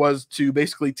was to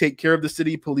basically take care of the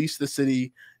city, police the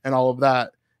city, and all of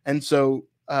that. And so,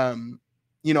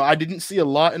 I didn't see a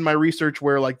lot in my research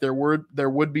where like there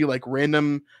would be like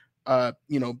random,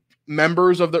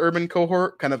 members of the urban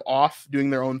cohort kind of off doing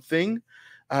their own thing.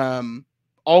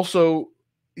 Also,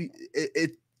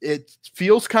 it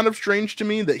feels kind of strange to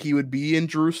me that he would be in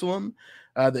Jerusalem,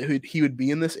 that he would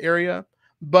be in this area.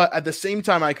 But at the same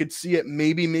time, I could see it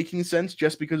maybe making sense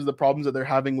just because of the problems that they're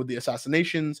having with the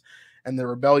assassinations and the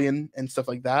rebellion and stuff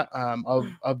like that,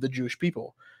 of the Jewish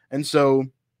people. And so,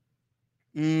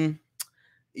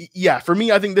 yeah, for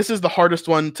me, I think this is the hardest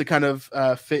one to kind of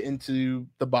fit into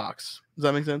the box. Does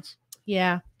that make sense?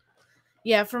 Yeah.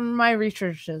 Yeah, from my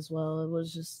research as well, it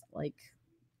was just like,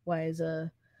 why is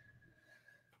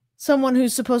someone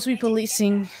who's supposed to be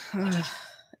policing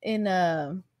in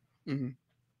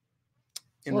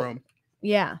Rome?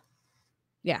 Yeah.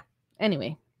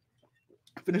 Anyway,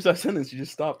 finish that sentence. You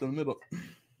just stopped in the middle.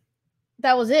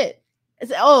 That was it.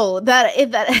 That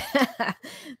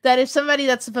if somebody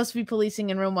that's supposed to be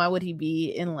policing in Rome, why would he be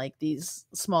in like these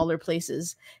smaller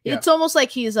places? Yeah. It's almost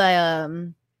like he's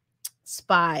a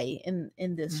spy in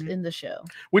the show,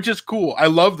 which is cool. I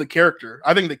love the character.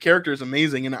 I think the character is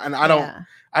amazing, and I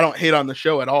don't hate on the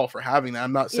show at all for having that.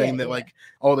 I'm not saying that like,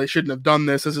 oh, they shouldn't have done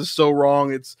this. This is so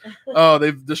wrong. It's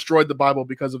they've destroyed the Bible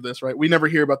because of this, right? We never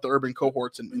hear about the urban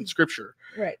cohorts in Scripture,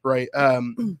 right?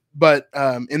 But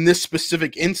in this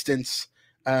specific instance,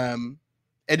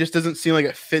 it just doesn't seem like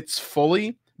it fits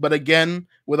fully. But again,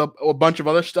 with a bunch of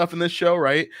other stuff in this show,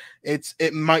 right?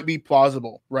 It might be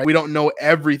plausible, right? We don't know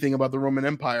everything about the Roman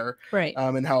Empire, right?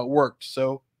 And how it worked.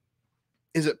 So,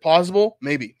 is it plausible?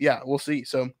 Maybe. Yeah, we'll see.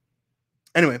 So,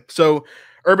 anyway, so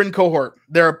urban cohort,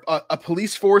 they're a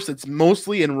police force that's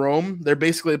mostly in Rome. They're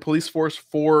basically a police force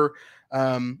for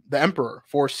the emperor,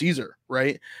 for Caesar,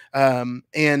 right? And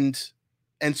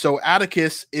so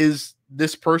Atticus is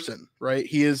this person, right?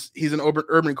 He's an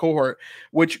urban cohort,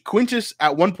 which Quintus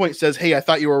at one point says, "Hey, I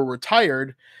thought you were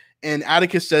retired," and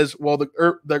Atticus says, "Well,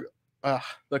 the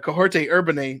cohorte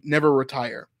urbanae never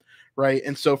retire," right?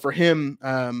 And so for him,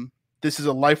 this is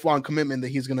a lifelong commitment that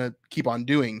he's going to keep on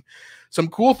doing. Some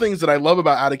cool things that I love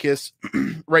about Atticus,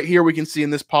 right here we can see in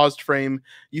this paused frame,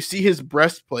 you see his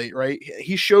breastplate, right?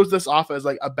 He shows this off as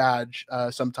like a badge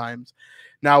sometimes.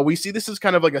 Now, we see this as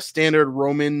kind of like a standard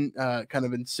Roman kind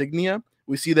of insignia.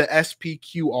 We see the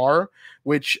SPQR,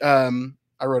 which I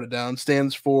wrote it down,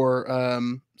 stands for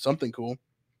something cool.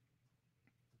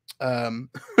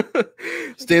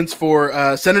 Stands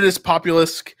for Senatus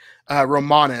Populus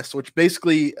Romanus, which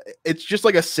basically, it's just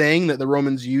like a saying that the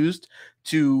Romans used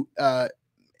to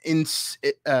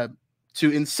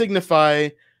insignify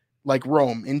like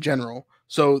Rome in general.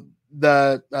 So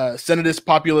the Senatus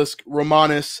Populus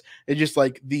Romanus is just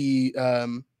like the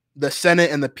the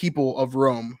Senate and the people of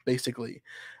Rome, basically,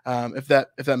 if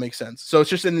that makes sense. So it's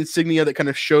just an insignia that kind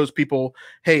of shows people,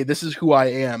 hey, this is who I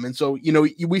am. And so, you know,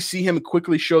 we see him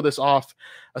quickly show this off,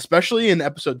 especially in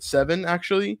episode 7,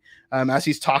 actually, as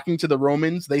he's talking to the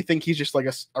Romans. They think he's just like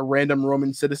a random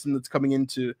Roman citizen that's coming in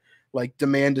to like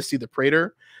demand to see the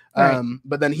praetor. Right.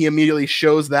 But then he immediately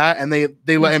shows that, and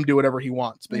they let him do whatever he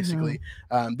wants, basically.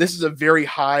 This is a very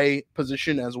high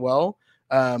position as well.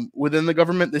 Within the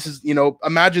government. This is, you know,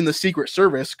 imagine the Secret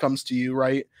Service comes to you,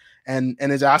 right, and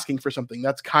is asking for something.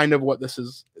 That's kind of what this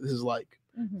is like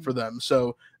for them.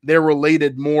 So they're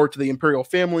related more to the imperial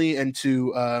family and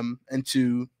to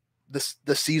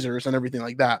the Caesars and everything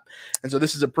like that. And so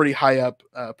this is a pretty high up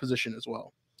position as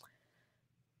well.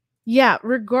 Yeah,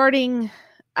 regarding,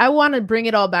 I want to bring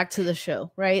it all back to the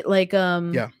show, right? Like,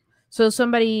 so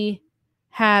somebody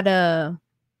had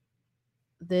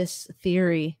this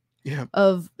theory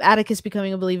of Atticus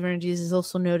becoming a believer in Jesus.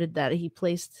 Also noted that he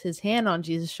placed his hand on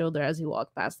Jesus' shoulder as he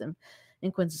walked past him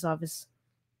in Quintus' office.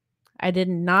 I do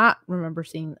not remember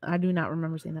seeing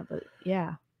that, but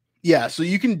yeah. Yeah, so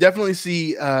you can definitely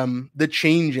see the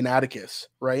change in Atticus,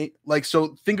 right? Like,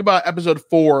 so think about episode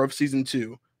 4 of season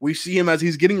 2. We see him as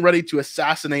he's getting ready to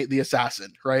assassinate the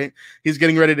assassin, right? He's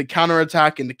getting ready to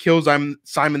counterattack and to kill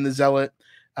Simon the Zealot.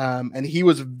 And he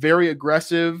was very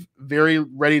aggressive, very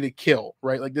ready to kill,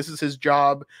 right? Like, this is his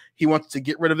job. He wants to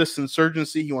get rid of this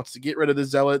insurgency. He wants to get rid of the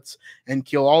zealots and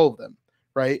kill all of them,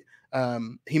 right?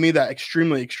 He made that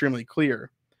extremely, extremely clear.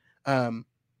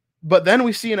 But then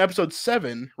we see in episode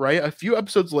 7, right? A few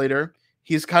episodes later,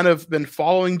 he's kind of been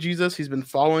following Jesus. He's been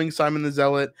following Simon the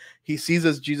Zealot. He sees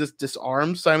as Jesus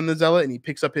disarms Simon the Zealot, and he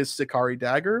picks up his Sicarii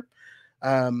dagger.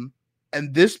 And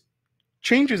this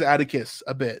changes Atticus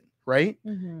a bit. Right?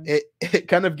 It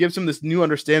kind of gives him this new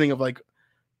understanding of like,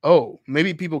 oh,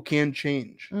 maybe people can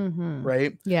change.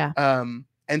 Right? Yeah.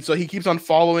 And so he keeps on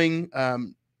following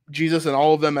Jesus and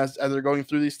all of them as they're going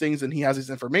through these things, and he has this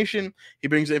information. He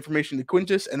brings the information to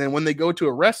Quintus, and then when they go to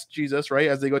arrest Jesus, right,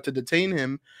 as they go to detain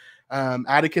him,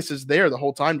 Atticus is there the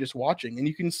whole time just watching, and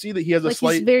you can see that he has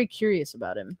he's very curious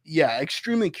about him. Yeah,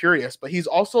 extremely curious, but he's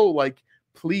also like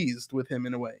pleased with him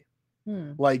in a way.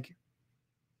 Like,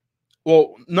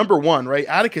 well, number one, right?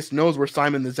 Atticus knows where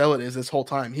Simon the Zealot is this whole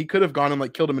time. He could have gone and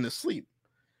like killed him in his sleep,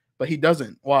 but he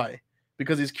doesn't. Why?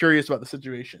 Because he's curious about the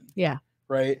situation. Yeah.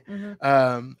 Right.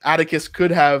 Atticus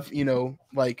could have, you know,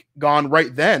 like gone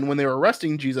right then when they were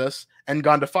arresting Jesus and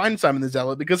gone to find Simon the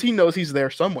Zealot because he knows he's there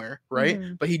somewhere. Right.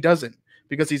 But he doesn't,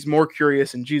 because he's more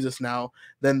curious in Jesus now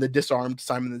than the disarmed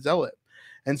Simon the Zealot.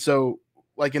 And so,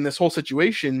 like, in this whole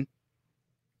situation,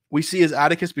 we see as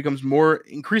Atticus becomes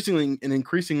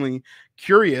increasingly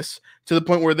curious to the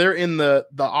point where they're in the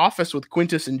office with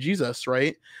Quintus and Jesus,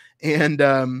 right? And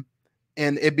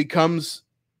it becomes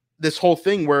this whole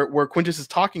thing where Quintus is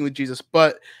talking with Jesus,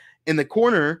 but in the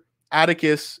corner,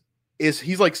 Atticus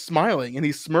he's like smiling and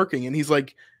he's smirking and he's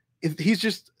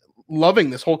just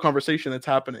loving this whole conversation that's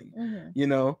happening, you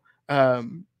know,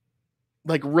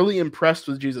 like really impressed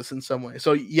with Jesus in some way.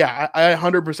 So yeah, I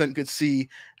 100% could see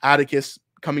Atticus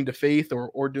coming to faith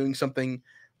or doing something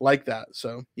like that.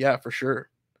 So yeah, for sure.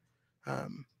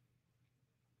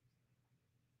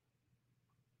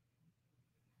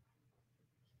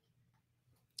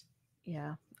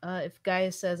 Yeah. If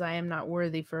Gaius says, I am not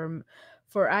worthy for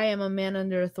I am a man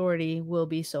under authority, will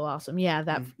be so awesome. Yeah.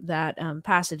 That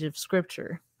passage of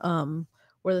scripture,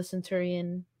 where the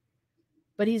centurion,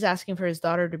 but he's asking for his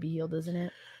daughter to be healed, isn't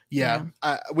it? Yeah.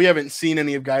 We haven't seen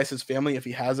any of Gaius's family, if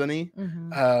he has any.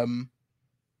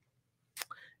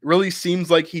 Really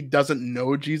seems like he doesn't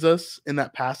know Jesus in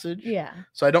that passage. Yeah.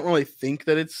 So I don't really think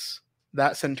that it's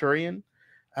that centurion.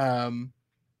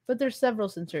 But there's several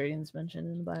centurions mentioned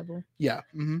in the Bible. Yeah.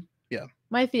 Yeah.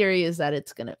 My theory is that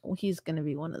he's gonna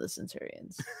be one of the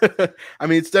centurions. I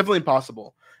mean, it's definitely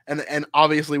possible. And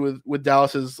obviously with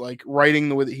Dallas's like writing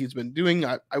the way that he's been doing,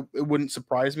 it wouldn't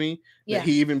surprise me that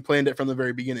he even planned it from the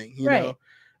very beginning. You know?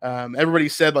 Everybody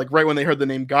said, like, right when they heard the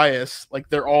name Gaius, like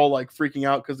they're all like freaking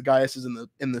out because Gaius is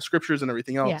in the scriptures and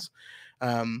everything else.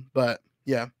 But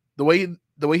yeah, the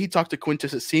way he talked to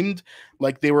Quintus, it seemed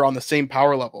like they were on the same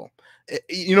power level.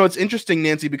 You know, it's interesting,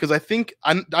 Nancy, because I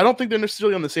don't think they're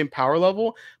necessarily on the same power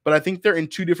level, but I think they're in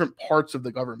two different parts of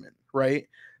the government, right?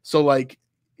 So like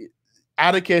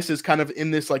Atticus is kind of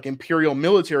in this like imperial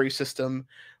military system,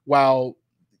 while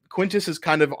Quintus is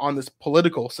kind of on this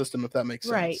political system, if that makes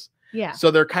sense. Right. Yeah.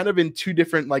 So they're kind of in two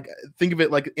different, like, think of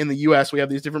it like in the US, we have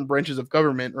these different branches of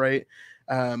government, right?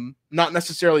 Not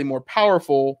necessarily more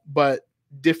powerful, but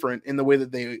different in the way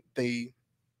that they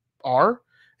are.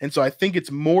 And so I think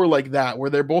it's more like that, where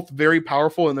they're both very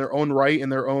powerful in their own right, in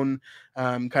their own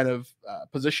kind of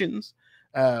positions.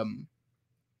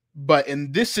 But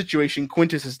in this situation,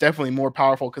 Quintus is definitely more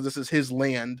powerful because this is his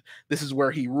land. This is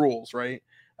where he rules, right?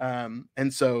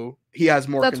 And so he has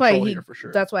more control here for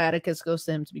sure. That's why Atticus goes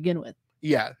to him to begin with.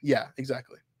 Yeah,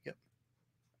 exactly.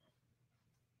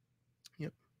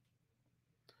 Yep.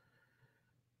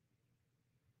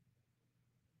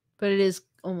 But it is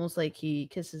almost like he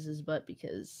kisses his butt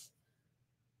because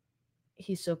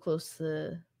he's so close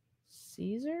to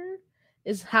Caesar,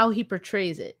 is how he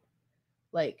portrays it.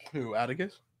 Like who,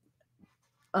 Atticus?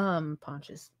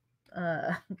 Pontius.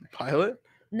 Pilate?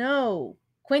 No,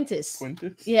 Quintus.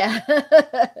 Quintus? Yeah.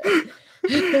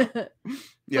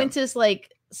 Quintus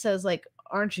like says like,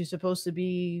 aren't you supposed to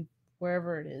be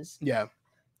wherever it is? Yeah.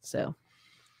 So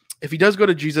if he does go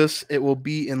to Jesus, it will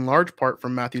be in large part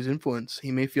from Matthew's influence.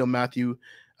 He may feel Matthew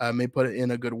may put it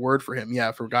in a good word for him.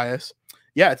 Yeah, for Gaius.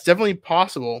 Yeah, it's definitely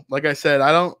possible. Like I said,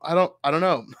 I don't know.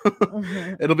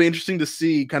 It'll be interesting to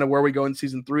see kind of where we go in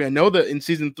season 3. I know that in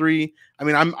season 3, I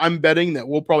mean, I'm betting that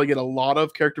we'll probably get a lot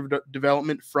of character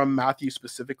development from Matthew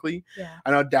specifically. Yeah.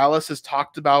 I know Dallas has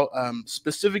talked about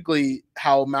specifically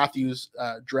how Matthew's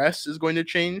dress is going to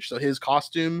change. So his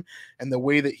costume and the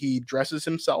way that he dresses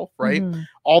himself, right?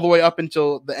 All the way up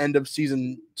until the end of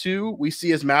season 2, we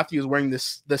see as Matthew is wearing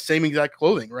the same exact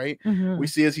clothing, right? We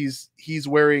see as he's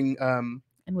wearing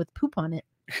and with poop on it.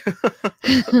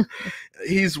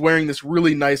 He's wearing this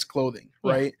really nice clothing,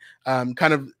 right?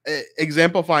 Kind of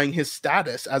exemplifying his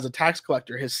status as a tax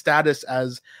collector, his status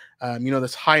as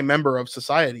this high member of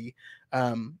society.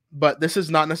 But this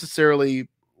is not necessarily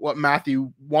what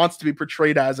Matthew wants to be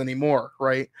portrayed as anymore,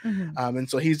 right? And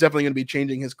so he's definitely going to be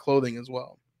changing his clothing as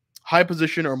well. High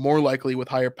position or more likely with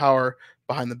higher power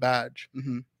behind the badge.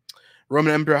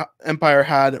 Roman Empire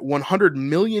had 100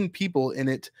 million people in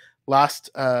it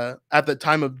at the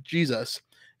time of Jesus,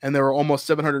 and there were almost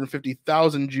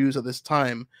 750,000 Jews at this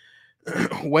time.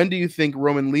 When do you think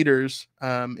Roman leaders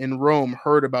in Rome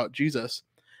heard about Jesus?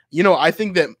 I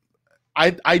think that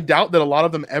I doubt that a lot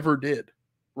of them ever did,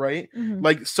 right?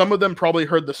 Like some of them probably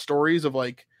heard the stories of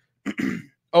like,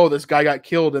 oh, this guy got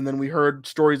killed, and then we heard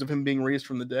stories of him being raised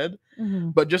from the dead.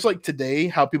 But just like today,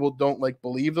 how people don't like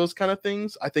believe those kind of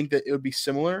things, I think that it would be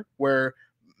similar, where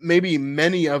maybe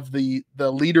many of the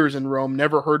leaders in Rome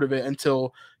never heard of it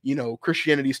until,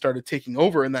 Christianity started taking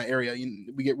over in that area.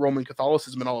 We get Roman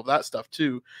Catholicism and all of that stuff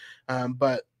too.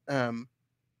 But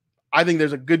I think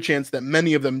there's a good chance that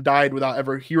many of them died without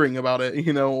ever hearing about it,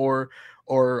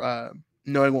 or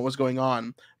knowing what was going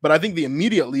on. But I think the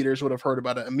immediate leaders would have heard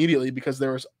about it immediately because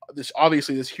there was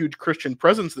this huge Christian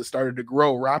presence that started to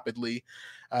grow rapidly.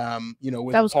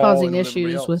 With that was Paul causing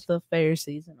issues with the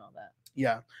Pharisees and all that.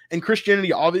 Yeah. And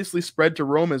Christianity obviously spread to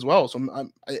Rome as well. So,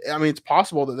 I mean, it's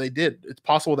possible that they did. It's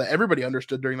possible that everybody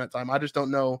understood during that time. I just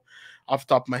don't know off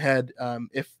the top of my head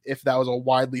if that was a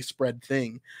widely spread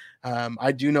thing.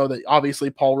 I do know that obviously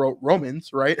Paul wrote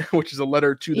Romans, right? Which is a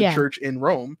letter to the church in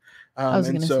Rome.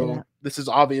 And so this is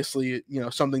obviously,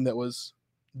 something that was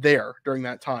there during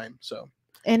that time. So,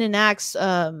 and in Acts,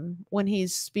 when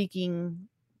he's speaking,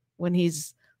 when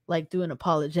he's like doing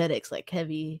apologetics, like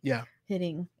heavy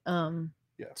hitting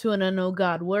to an unknown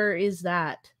God, where is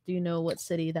that? Do you know what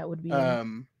city that would be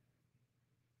in?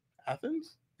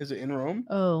 Athens? Is it in Rome?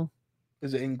 Oh,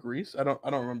 is it in Greece? I don't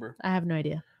remember. I have no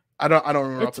idea. I don't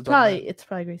remember. It's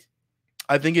probably Greece.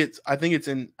 I think it's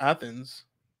in Athens.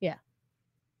 Yeah,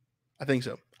 I think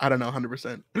so. I don't know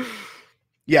 100%.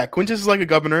 Yeah, Quintus is like a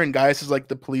governor and Gaius is like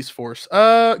the police force.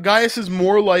 Gaius is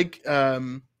more like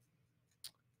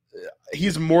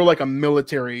he's more like a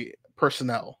military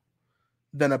personnel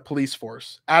than a police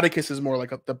force. Atticus is more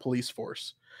like the police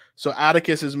force. So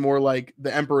Atticus is more like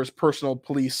the emperor's personal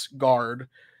police guard.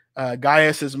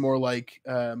 Gaius is more like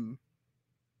like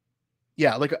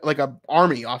a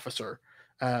army officer,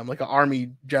 like an army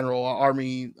general,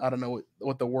 army. I don't know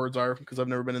what the words are because I've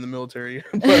never been in the military.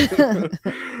 But,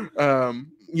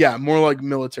 more like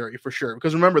military for sure.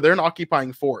 Because remember, they're an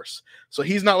occupying force. So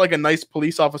he's not like a nice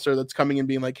police officer that's coming and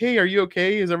being like, "Hey, are you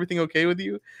okay? Is everything okay with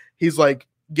you?" He's like,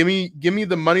 Give me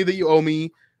the money that you owe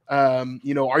me.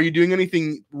 Are you doing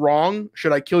anything wrong?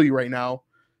 Should I kill you right now?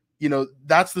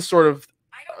 That's the sort of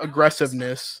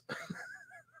aggressiveness.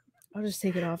 I'll just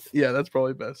take it off. Yeah, that's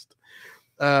probably best.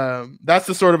 That's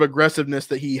the sort of aggressiveness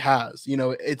that he has.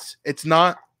 It's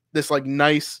not this like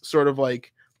nice sort of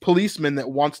like policeman that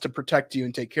wants to protect you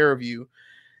and take care of you.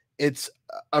 It's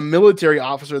a military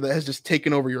officer that has just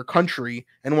taken over your country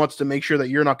and wants to make sure that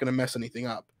you're not going to mess anything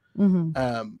up.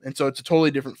 And so it's a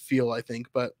totally different feel, I think,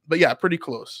 but yeah, pretty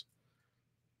close.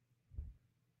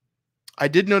 I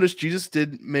did notice Jesus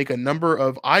did make a number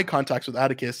of eye contacts with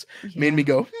Atticus, made me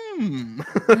go,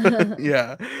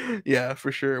 yeah,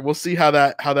 for sure. We'll see how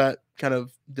that kind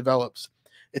of develops.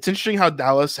 It's interesting how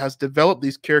Dallas has developed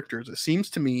these characters. It seems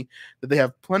to me that they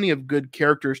have plenty of good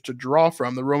characters to draw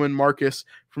from. The Roman Marcus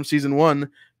from season 1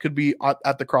 could be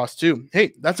at the cross too.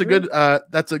 Hey, that's a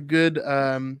good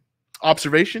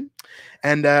observation,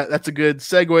 and that's a good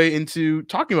segue into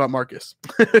talking about Marcus.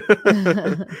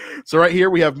 So right here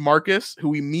we have Marcus, who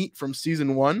we meet from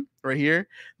season 1. Right here,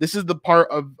 this is the part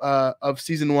of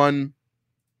season 1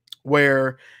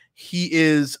 where he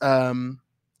is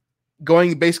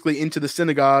going basically into the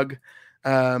synagogue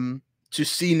to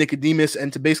see Nicodemus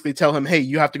and to basically tell him, hey,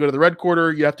 you have to go to the Red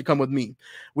Quarter. You have to come with me.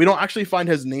 We don't actually find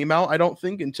his name out, I don't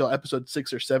think, until episode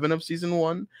 6 or 7 of season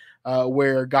 1,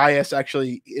 where Gaius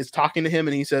actually is talking to him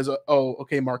and he says, oh,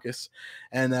 okay, Marcus,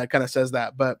 and kind of says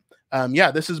that. But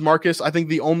yeah, this is Marcus. I think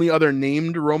the only other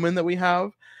named Roman that we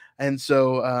have. And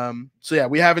so yeah,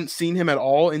 we haven't seen him at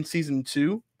all in season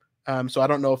 2. So I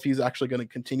don't know if he's actually going to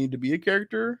continue to be a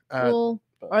character.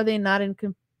 Are they not in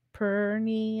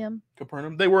Capernaum?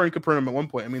 Capernaum? They were in Capernaum at one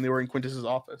point. I mean, they were in Quintus's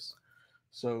office.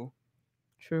 So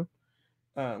true.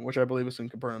 Which I believe is in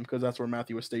Capernaum because that's where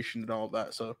Matthew was stationed and all of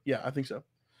that. So yeah, I think so.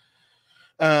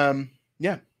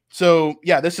 Yeah. So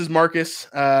yeah, this is Marcus.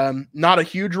 Not a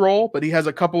huge role, but he has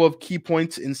a couple of key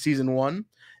points in season 1.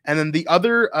 And then the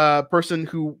other person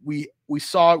who we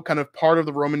saw kind of part of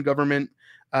the Roman government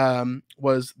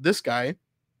was this guy.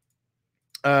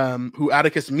 Who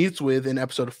Atticus meets with in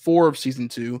episode 4 of season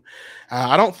 2.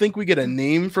 I don't think we get a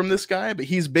name from this guy, but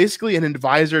he's basically an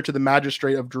advisor to the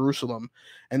magistrate of Jerusalem.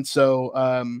 And so,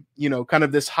 kind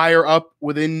of this higher up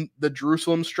within the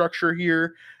Jerusalem structure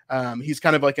here, he's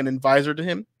kind of like an advisor to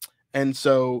him. And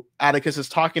so Atticus is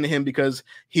talking to him because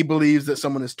he believes that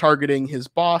someone is targeting his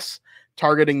boss,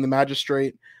 targeting the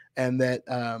magistrate, and that,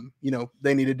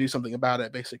 they need to do something about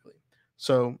it, basically.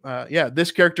 So yeah,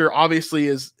 this character obviously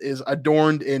is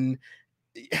adorned in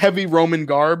heavy Roman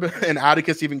garb, and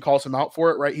Atticus even calls him out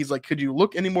for it, right? He's like, "Could you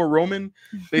look any more Roman?"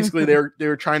 Basically,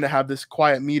 they're trying to have this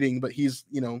quiet meeting, but he's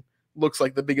looks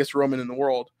like the biggest Roman in the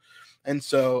world, and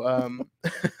so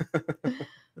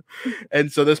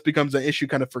and so this becomes an issue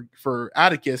kind of for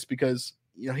Atticus because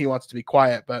he wants to be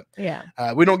quiet, but yeah,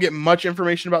 we don't get much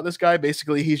information about this guy.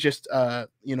 Basically, he's just an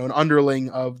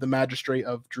underling of the magistrate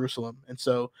of Jerusalem, and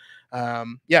so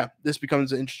yeah, this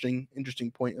becomes an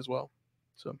interesting point as well.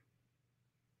 So,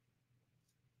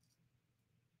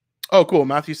 oh, cool.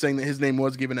 Matthew's saying that his name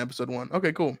was given episode 1.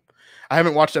 Okay, cool. I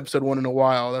haven't watched episode 1 in a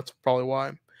while. That's probably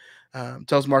why.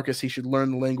 Tells Marcus he should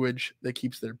learn the language that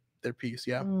keeps their peace.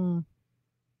 Yeah.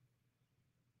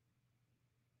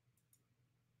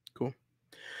 Cool.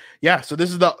 Yeah, so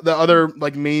this is the other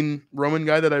like main Roman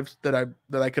guy that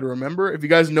I could remember. If you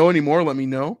guys know any more, let me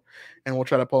know, and we'll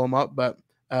try to pull them up. But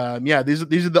yeah, these are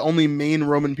the only main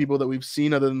Roman people that we've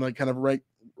seen, other than like kind of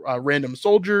random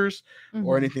soldiers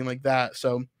or anything like that.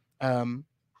 So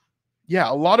yeah,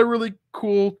 a lot of really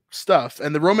cool stuff.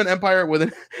 And the Roman Empire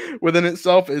within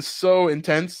itself is so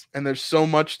intense, and there's so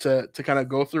much to kind of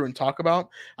go through and talk about.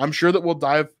 I'm sure that we'll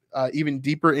dive even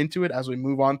deeper into it as we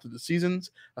move on through the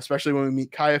seasons, especially when we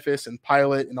meet Caiaphas and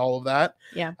Pilate and all of that.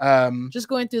 Yeah. Just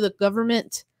going through the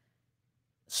government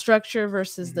structure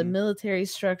versus the military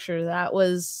structure, that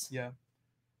was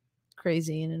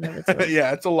crazy in and of itself.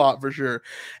 Yeah, it's a lot for sure.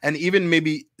 And even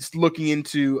maybe looking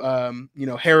into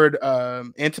Herod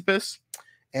Antipas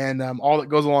and all that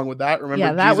goes along with that.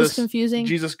 Remember, that was confusing.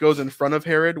 Jesus goes in front of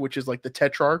Herod, which is like the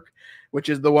tetrarch, which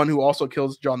is the one who also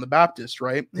kills John the Baptist,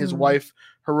 right? His wife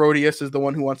Herodias is the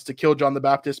one who wants to kill John the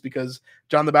Baptist because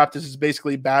John the Baptist is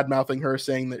basically bad-mouthing her,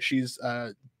 saying that she's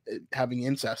having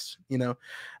incest,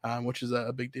 which is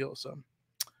a big deal. So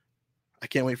I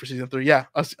can't wait for season 3. Yeah,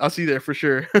 I'll see you there for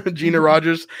sure. Gina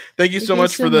Rogers, thank you so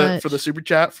much for the super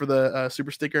chat, for the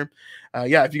super sticker.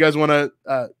 Yeah, if you guys want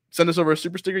to send us over a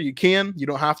super sticker, you can. You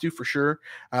don't have to, for sure.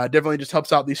 Definitely just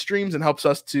helps out these streams and helps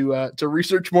us to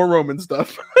research more Roman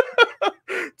stuff.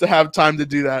 To have time to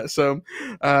do that. So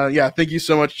yeah, thank you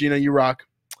so much, Gina. You rock.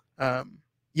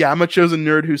 Yeah, I'm a chosen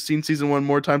nerd who's seen season 1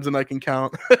 more times than I can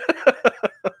count.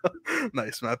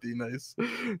 Nice, Matthew. Nice.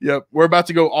 Yep, we're about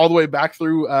to go all the way back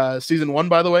through season 1,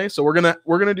 by the way. So we're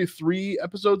gonna do 3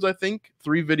 episodes, I think,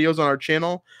 3 videos on our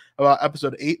channel about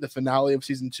episode 8, the finale of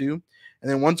season 2.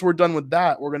 And then once we're done with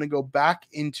that, we're gonna go back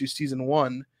into season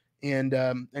 1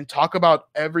 and talk about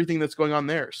everything that's going on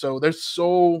there. So there's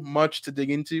so much to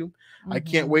dig into. I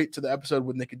can't wait to the episode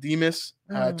with Nicodemus,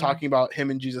 talking about him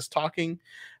and Jesus talking.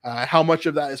 How much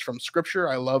of that is from scripture?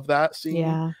 I love that scene.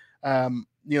 Yeah.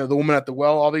 The woman at the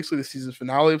well, obviously the season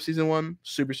finale of season 1,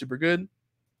 super, super good.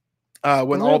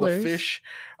 when all the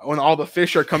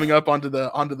fish are coming up onto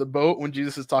the boat, when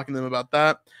Jesus is talking to them about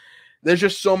that. There's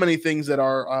just so many things that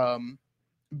are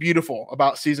beautiful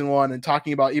about season 1, and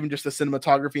talking about even just the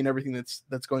cinematography and everything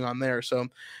that's going on there. So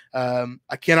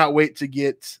I cannot wait to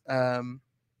get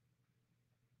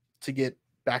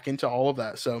back into all of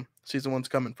that. So season 1's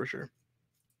coming for sure.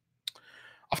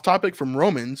 Off topic from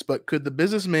Romans, but could the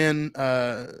businessman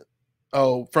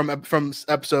from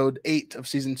episode 8 of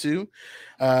season 2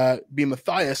 be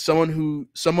Matthias, someone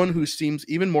who seems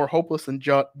even more hopeless than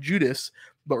Judas,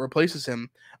 but replaces him?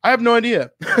 I have no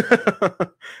idea.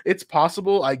 It's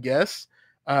possible, I guess,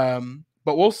 but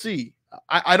we'll see.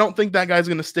 I don't think that guy's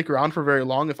going to stick around for very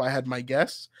long. If I had my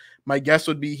guess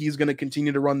would be he's going to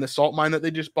continue to run the salt mine that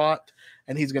they just bought,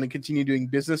 and he's going to continue doing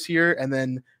business here, and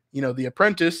then the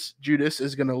apprentice Judas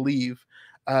is going to leave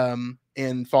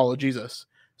and follow Jesus.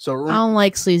 So I don't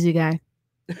like sleazy guy.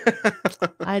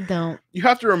 I don't. You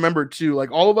have to remember too,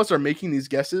 like, all of us are making these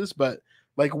guesses, but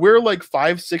like, we're like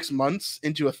 5-6 months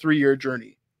into a 3-year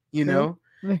journey,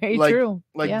 Very like, true.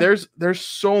 Like, yeah. there's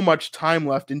so much time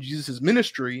left in Jesus's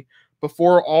ministry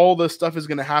before all the stuff is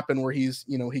going to happen where he's,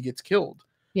 he gets killed.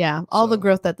 Yeah. All the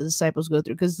growth that the disciples go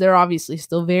through, because they're obviously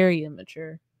still very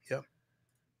immature. Yeah.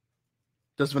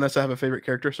 Does Vanessa have a favorite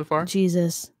character so far?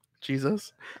 Jesus.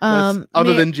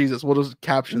 Other than Jesus, we'll just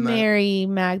caption that. Mary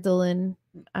Magdalene.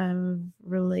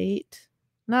 Relate,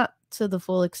 not to the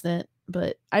full extent,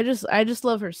 but I just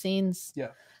love her scenes.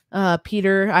 Yeah.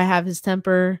 Peter, I have his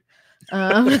temper.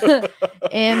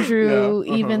 Andrew,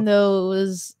 yeah, even though it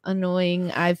was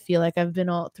annoying, I feel like I've been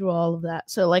through all of that.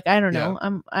 So like, I don't know.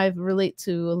 Yeah. I relate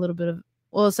to a little bit of,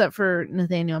 well, except for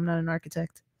Nathaniel. I'm not an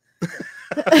architect.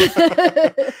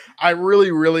 I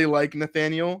really, really like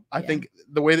Nathaniel. I think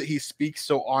the way that he speaks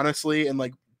so honestly and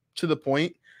like to the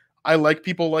point, I like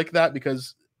people like that,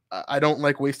 because I don't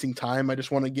like wasting time. I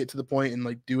just want to get to the point and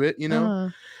like do it,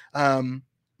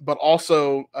 but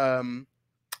also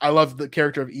I love the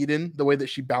character of Eden, the way that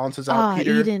she balances out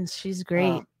Peter. Eden, she's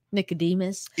great.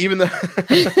 Nicodemus. Even the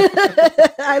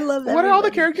I love that. What are all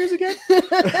the characters again?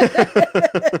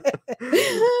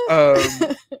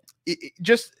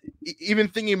 Just even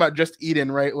thinking about just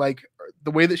Eden, right? Like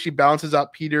the way that she balances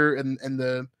out Peter and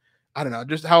the, I don't know,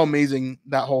 just how amazing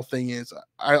that whole thing is.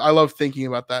 I love thinking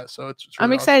about that. So it's really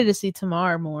I'm excited to see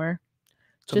Tamar more.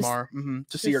 To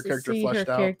see her character fleshed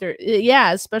out.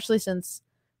 Yeah, especially since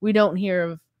we don't hear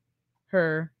of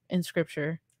her in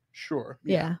scripture. Sure.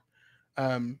 Yeah.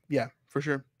 Yeah, for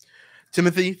sure.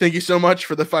 Timothy, thank you so much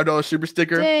for the $5 super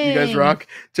sticker. Dang. You guys rock.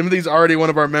 Timothy's already one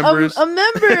of our members. A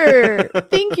member.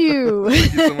 Thank you.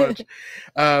 Thank you so much.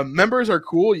 Members are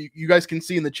cool. You guys can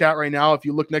see in the chat right now, if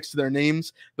you look next to their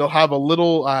names, they'll have a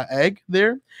little egg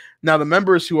there. Now, the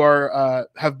members who are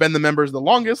have been the members the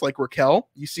longest, like Raquel,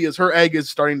 you see as her egg is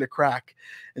starting to crack.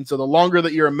 And so the longer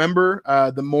that you're a member,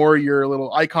 the more your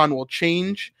little icon will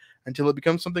change until it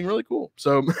becomes something really cool.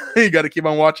 So you got to keep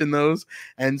on watching those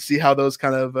and see how those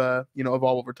kind of,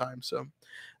 evolve over time. So,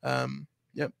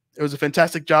 yep. It was a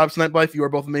fantastic job tonight, Blythe. You are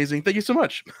both amazing. Thank you so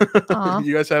much.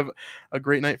 You guys have a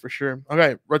great night for sure.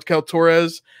 Okay. Raquel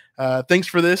Torres. Thanks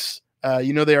for this.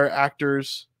 They are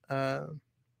actors.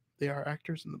 They are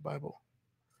actors in the Bible.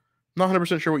 I'm not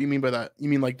 100% sure what you mean by that. You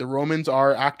mean like the Romans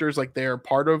are actors, like they're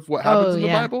part of what happens in the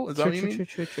Bible? Is that what you mean?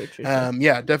 True.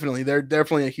 Yeah, definitely. They're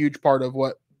definitely a huge part of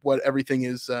what everything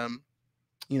is,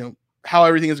 how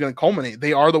everything is going to culminate.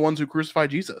 They are the ones who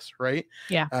crucified Jesus, right?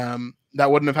 Yeah. That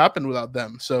wouldn't have happened without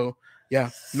them. So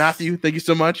yeah, Matthew, thank you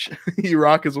so much. You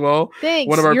rock as well. Thanks.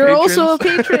 One of our You're patrons. also a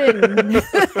patron.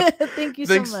 Thank you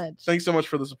so much. Thanks so much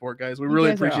for the support, guys. We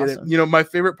really appreciate it. My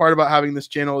favorite part about having this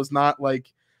channel is not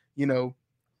like,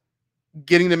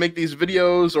 getting to make these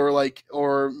videos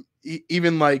or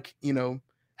even like,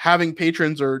 having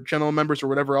patrons or channel members or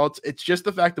whatever else. It's just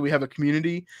the fact that we have a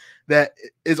community that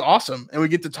is awesome, and we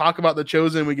get to talk about The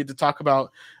Chosen. We get to talk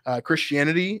about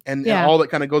Christianity and all that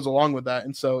kind of goes along with that.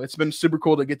 And so it's been super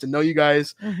cool to get to know you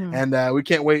guys. Mm-hmm. And we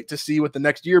can't wait to see what the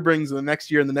next year brings, and the next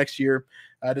year and the next year,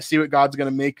 to see what God's going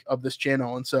to make of this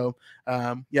channel. And so,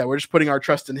 we're just putting our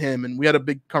trust in him. And we had a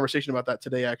big conversation about that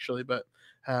today, actually. But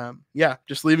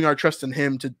just leaving our trust in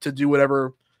him to do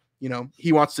whatever,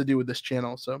 he wants to do with this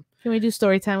channel. So can we do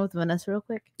story time with Vanessa real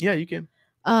quick? Yeah, you can.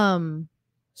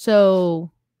 So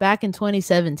back in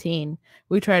 2017,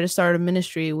 we tried to start a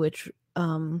ministry, which,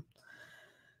 to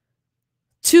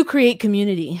create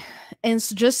community, and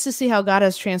so just to see how God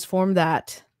has transformed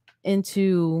that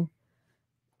into,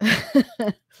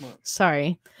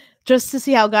 just to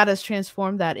see how God has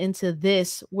transformed that into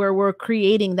this, where we're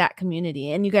creating that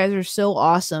community. And you guys are so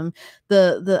awesome.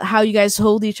 The how you guys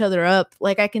hold each other up.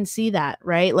 Like, I can see that,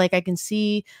 right? Like, I can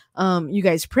see you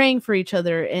guys praying for each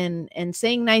other and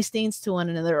saying nice things to one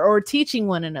another, or teaching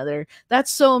one another.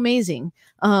 That's so amazing.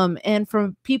 And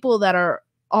from people that are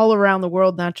all around the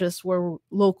world, not just where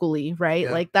locally, right?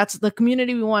 Yeah. Like, that's the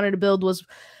community we wanted to build, was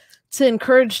to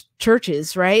encourage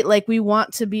churches, right? Like, we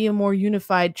want to be a more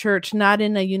unified church, not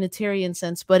in a Unitarian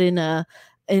sense, but in a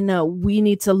we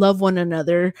need to love one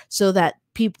another so that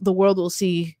the world will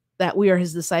see that we are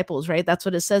his disciples, right? That's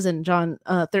what it says in John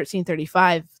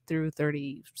 13:35 through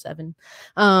 37.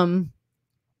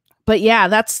 But yeah,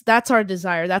 that's our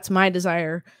desire. That's my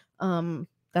desire.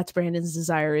 That's Brandon's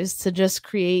desire, is to just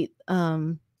create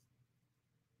a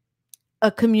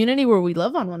community where we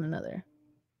love on one another.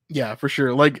 Yeah, for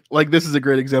sure. Like this is a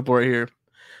great example right here,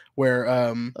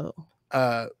 where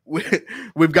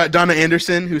we've got Donna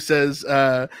Anderson, who says,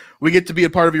 we get to be a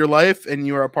part of your life and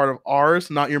you are a part of ours,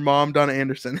 not your mom, Donna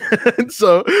Anderson.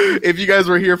 So if you guys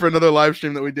were here for another live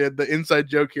stream that we did, the inside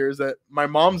joke here is that my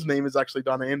mom's name is actually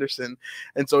Donna Anderson.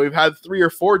 And so we've had 3 or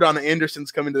 4 Donna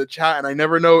Andersons come into the chat, and I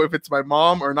never know if it's my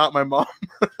mom or not my mom.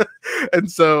 And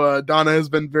so Donna has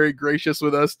been very gracious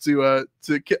with us to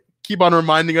keep on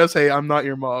reminding us, hey, I'm not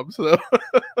your mom. So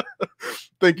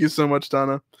thank you so much,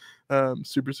 Donna.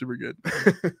 Super, super good.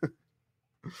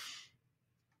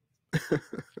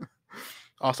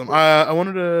 Awesome. I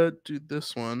wanted to do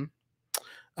this one.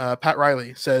 Pat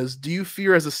Riley says, do you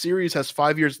fear, as the series has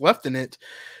 5 years left in it,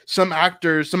 some of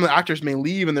the actors may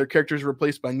leave and their characters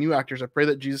replaced by new actors? I pray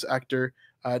that Jesus actor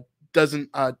doesn't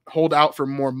hold out for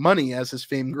more money as his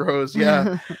fame grows.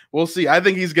 Yeah, we'll see. I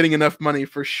think he's getting enough money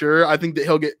for sure. I think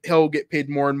that he'll get paid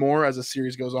more and more as the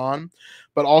series goes on.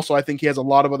 But also, I think he has a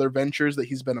lot of other ventures that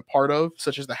he's been a part of,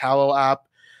 such as the Hallow app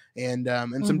and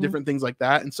some different things like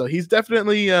that. And so he's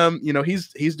definitely,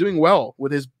 he's doing well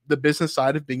with the business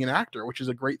side of being an actor, which is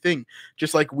a great thing.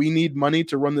 Just like we need money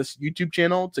to run this YouTube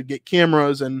channel, to get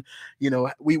cameras, and,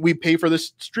 we pay for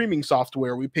this streaming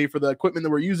software. We pay for the equipment that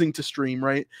we're using to stream,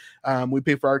 right? We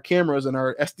pay for our cameras and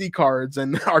our SD cards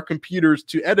and our computers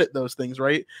to edit those things,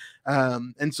 right?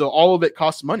 And so all of it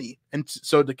costs money. And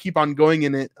so to keep on going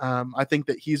in it, I think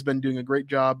that he's been doing a great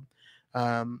job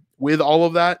with all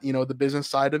of that, the business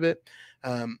side of it.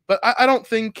 But I don't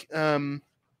think I'm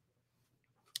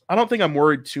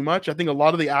worried too much. I think a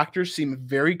lot of the actors seem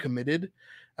very committed.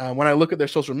 When I look at their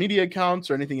social media accounts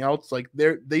or anything else, like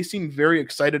they seem very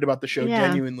excited about the show. Yeah.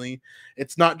 Genuinely.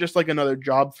 It's not just like another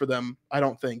job for them. I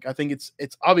don't think. I think it's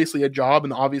obviously a job,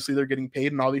 and obviously they're getting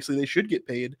paid, and obviously they should get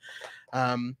paid.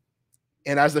 And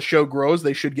as the show grows,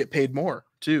 they should get paid more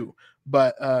too.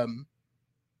 But I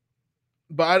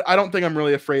don't think I'm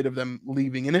really afraid of them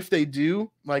leaving. And if they do,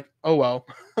 like, oh, well,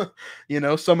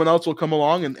 someone else will come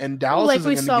along, and Dallas, like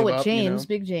we saw with James,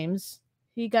 Big James,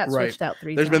 he got switched out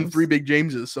 3 times. There's been 3 Big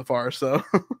Jameses so far. So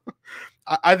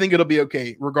I think it'll be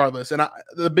okay regardless. And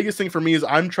the biggest thing for me is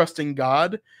I'm trusting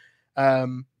God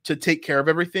to take care of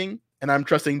everything. And I'm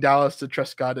trusting Dallas to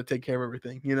trust God to take care of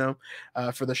everything,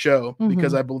 for the show,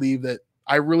 because I believe that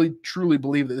I really, truly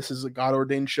believe that this is a God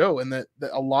ordained show, and that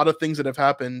a lot of things that have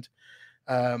happened,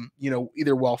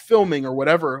 either while filming or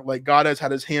whatever, like God has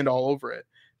had his hand all over it.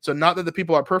 So not that the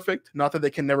people are perfect, not that they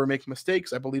can never make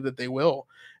mistakes. I believe that they will.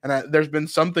 And there's been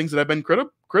some things that I've been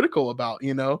critical about,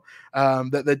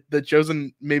 that the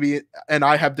Chosen maybe, and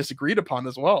I have disagreed upon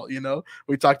as well.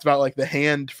 We talked about like the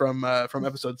hand from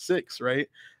episode 6, right?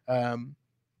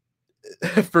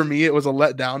 For me, it was a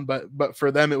letdown, but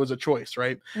for them, it was a choice,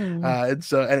 right? And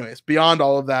so anyways, beyond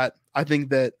all of that, I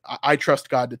think that I trust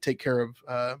God to take care of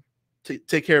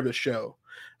the show,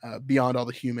 beyond all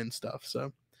the human stuff.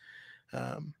 So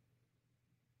I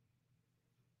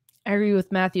agree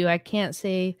with Matthew. I can't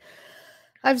say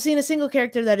I've seen a single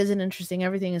character that isn't interesting.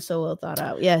 Everything is so well thought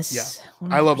out. Yes. Yeah.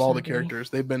 I love all the characters.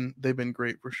 They've been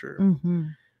great for sure.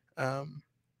 Yeah.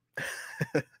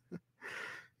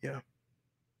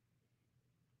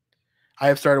 I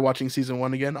have started watching season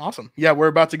 1 again. Awesome. Yeah. We're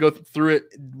about to go through it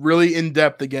really in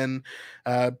depth again.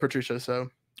 Patricia.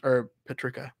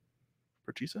 Patricia.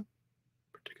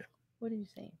 What are you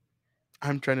saying?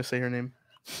 I'm trying to say her name,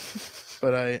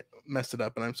 but I messed it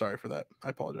up, and I'm sorry for that. I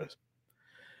apologize.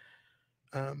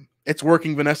 It's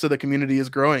working, Vanessa. The community is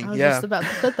growing. I was just about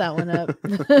to put that one up.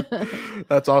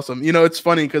 That's awesome. It's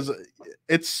funny because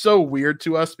it's so weird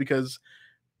to us because,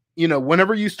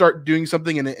 whenever you start doing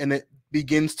something and it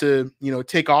begins to,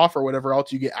 take off or whatever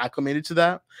else, you get acclimated to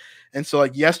that. And so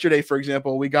like yesterday, for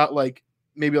example, we got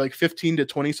maybe 15 to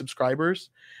 20 subscribers,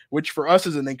 which for us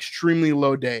is an extremely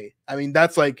low day. I mean,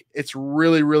 that's like, it's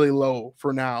really, really low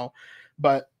for now.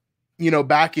 But,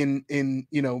 back in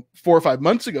 4 or 5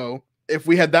 months ago, if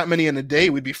we had that many in a day,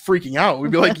 we'd be freaking out.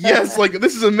 We'd be like, yes, like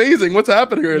this is amazing. What's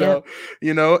happening right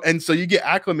now? And so you get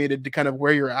acclimated to kind of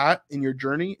where you're at in your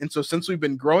journey. And so since we've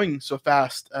been growing so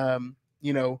fast,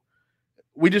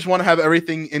 we just want to have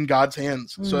everything in God's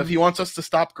hands. So if he wants us to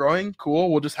stop growing, cool.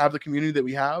 We'll just have the community that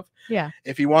we have. Yeah.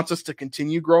 If he wants us to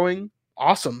continue growing,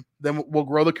 awesome. Then we'll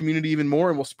grow the community even more,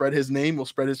 and we'll spread his name. We'll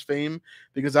spread his fame,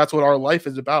 because that's what our life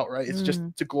is about, right? It's just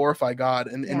to glorify God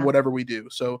in whatever we do.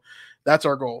 So that's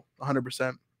our goal,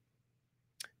 100%.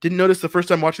 Didn't notice the first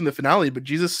time watching the finale, but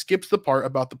Jesus skips the part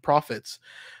about the prophets.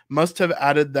 Must have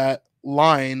added that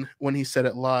line when he said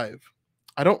it live.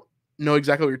 I don't know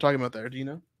exactly what you're talking about there. Do you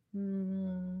know?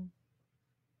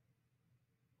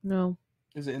 No.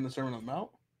 Is it in the Sermon on the Mount?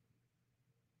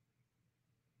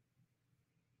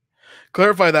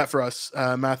 Clarify that for us,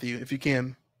 Matthew, if you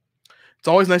can. It's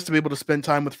always nice to be able to spend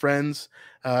time with friends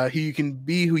who you can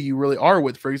be who you really are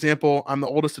with. For example, I'm the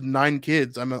oldest of 9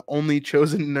 kids. I'm an only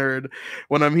chosen nerd.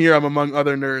 When I'm here, I'm among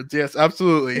other nerds. Yes,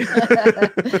 absolutely.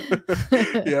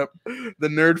 Yep. The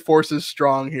nerd force is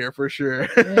strong here for sure.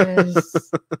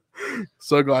 Yes.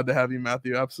 So glad to have you,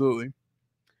 Matthew. Absolutely.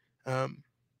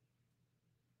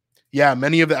 Yeah,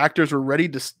 many of the actors were ready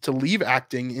to leave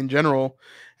acting in general,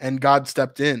 and God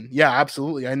stepped in. Yeah,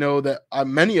 absolutely. I know that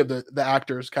many of the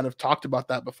actors kind of talked about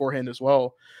that beforehand as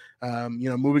well.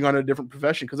 Moving on to a different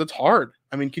profession, because it's hard.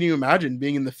 I mean, can you imagine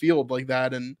being in the field like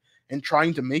that and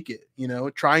trying to make it,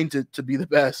 trying to be the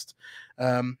best?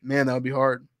 Man, that would be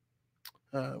hard.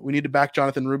 We need to back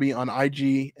Jonathan Ruby on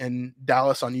IG and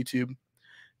Dallas on YouTube.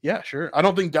 Yeah, sure. I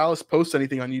don't think Dallas posts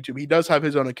anything on YouTube. He does have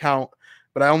his own account,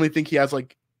 but I only think he has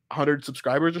like 100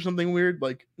 subscribers or something weird.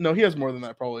 Like, no, he has more than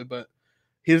that probably, but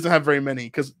he doesn't have very many,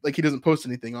 because like he doesn't post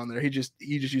anything on there. He just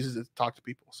uses it to talk to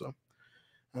people. So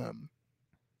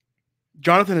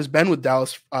Jonathan has been with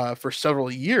Dallas for several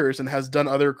years and has done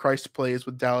other Christ plays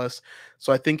with Dallas,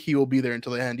 so I think he will be there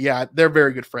until the end. Yeah, they're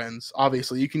very good friends.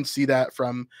 Obviously, you can see that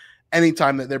from any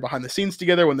time that they're behind the scenes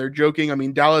together when they're joking. I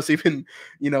mean, Dallas even,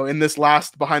 in this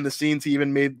last behind the scenes, he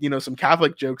even made, some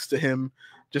Catholic jokes to him,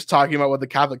 just talking about what the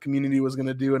Catholic community was going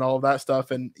to do and all of that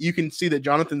stuff. And you can see that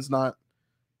Jonathan's not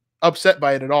upset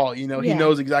by it at all. He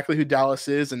knows exactly who Dallas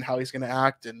is and how he's going to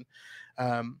act. And,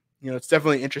 it's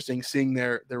definitely interesting seeing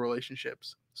their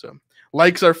relationships. So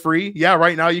likes are free. Yeah.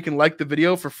 Right now you can like the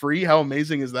video for free. How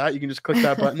amazing is that? You can just click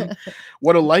that button.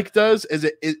 What a like does is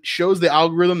it shows the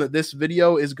algorithm that this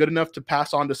video is good enough to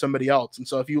pass on to somebody else. And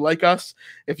so if you like us,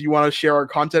 if you want to share our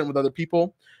content with other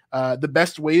people, the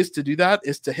best ways to do that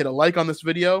is to hit a like on this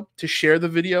video, to share the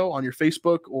video on your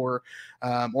Facebook or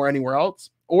anywhere else,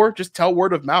 or just tell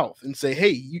word of mouth and say,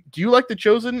 hey, do you like The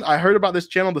Chosen? I heard about this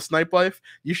channel, The Snipe Life.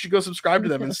 You should go subscribe to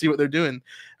them and see what they're doing.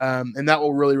 And that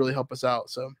will really, really help us out.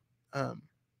 So do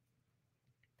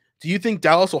you think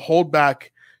Dallas will hold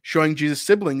back showing Jesus'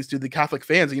 siblings to the Catholic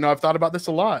fans? I've thought about this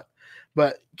a lot,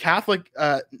 but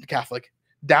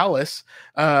Dallas,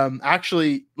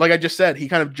 actually, like I just said, he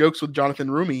kind of jokes with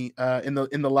Jonathan Rumi in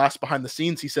the last behind the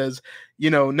scenes. He says,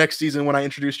 next season when I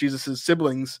introduce Jesus'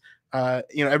 siblings,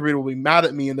 everybody will be mad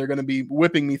at me and they're going to be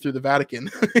whipping me through the Vatican,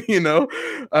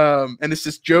 and it's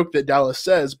this joke that Dallas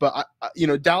says, but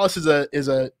Dallas is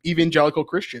a evangelical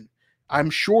Christian. I'm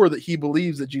sure that he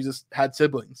believes that Jesus had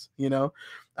siblings,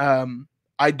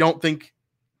 I don't think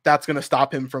that's going to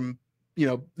stop him from,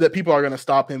 that people are going to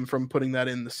stop him from putting that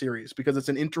in the series, because it's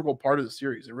an integral part of the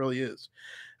series. It really is.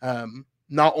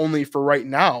 Not only for right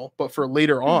now, but for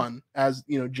later on, as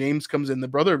James comes in, the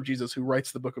brother of Jesus who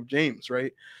writes the book of James,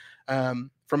 right? From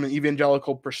an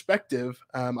evangelical perspective,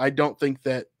 I don't think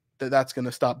that's going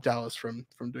to stop Dallas from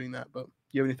doing that. But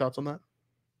you have any thoughts on that?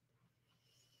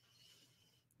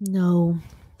 No.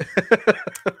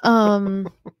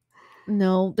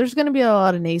 No, there's going to be a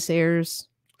lot of naysayers.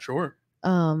 Sure.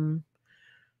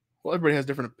 Well, everybody has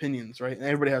different opinions, right? And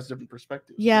everybody has different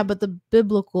perspectives. Yeah, but the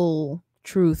biblical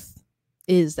truth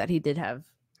is that he did have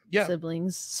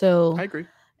siblings. So I agree.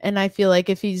 And I feel like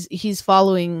if he's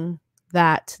following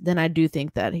that, then I do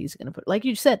think that he's going to put, like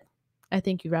you said, I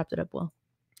think you wrapped it up well.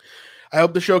 I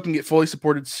hope the show can get fully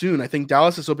supported soon. I think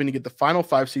Dallas is hoping to get the final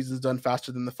 5 seasons done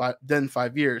faster than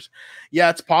 5 years. Yeah,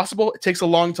 it's possible. It takes a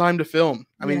long time to film.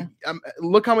 I mean,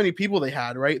 look how many people they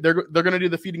had, right? They're going to do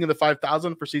the feeding of the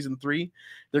 5,000 for season 3.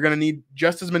 They're going to need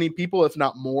just as many people, if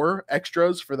not more,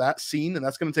 extras for that scene, and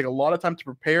that's going to take a lot of time to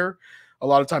prepare, a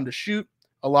lot of time to shoot,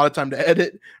 a lot of time to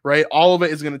edit, right? All of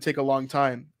it is going to take a long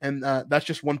time. And that's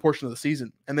just one portion of the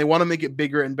season. And they want to make it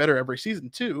bigger and better every season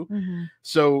too.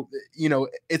 So,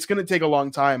 it's going to take a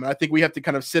long time. And I think we have to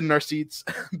kind of sit in our seats,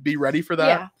 be ready for that.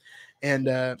 Yeah.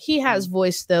 And he has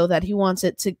voiced though that he wants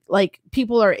it to, like,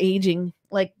 people are aging,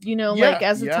 like, like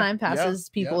as the time passes,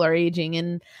 people are aging,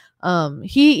 and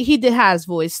he has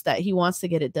voiced that he wants to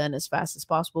get it done as fast as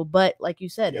possible, but like you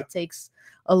said, it takes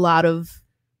a lot of,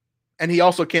 and he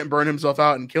also can't burn himself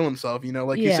out and kill himself,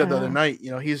 like you said the other night,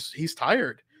 he's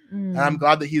tired. And I'm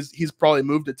glad that he's probably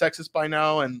moved to Texas by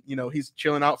now, and he's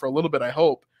chilling out for a little bit, I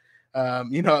hope.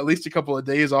 At least a couple of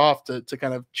days off to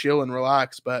kind of chill and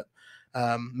relax, but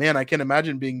man, I can't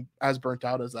imagine being as burnt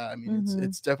out as that. I mean,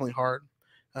 it's definitely hard.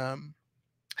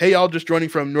 Hey, y'all, just joining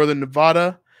from Northern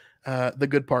Nevada, the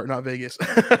good part, not Vegas.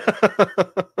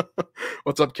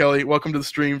 What's up, Kelly? Welcome to the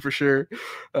stream for sure.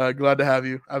 Glad to have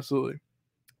you. Absolutely.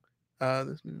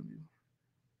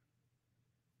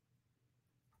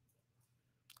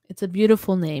 It's a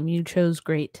beautiful name. You chose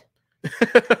great.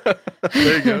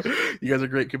 There you go. You guys are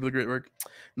great. Keep up the great work.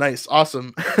 Nice.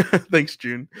 Awesome. Thanks,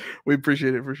 June. We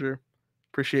appreciate it for sure.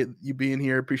 Appreciate you being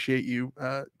here. Appreciate you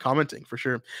commenting for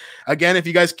sure. Again, if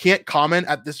you guys can't comment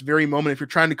at this very moment, if you're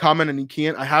trying to comment and you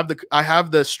can't, I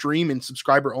have the stream in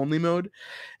subscriber only mode.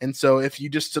 And so if you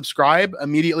just subscribe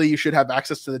immediately, you should have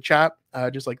access to the chat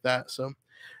just like that. So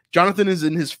Jonathan is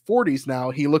in his 40s now.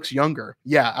 He looks younger.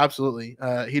 Yeah, absolutely.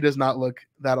 He does not look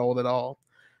that old at all.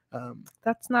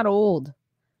 That's not old.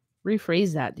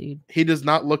 Rephrase that, dude. He does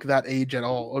not look that age at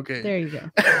all. Okay. There you go.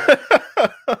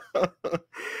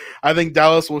 I think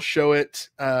Dallas will show it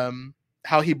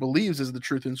how he believes is the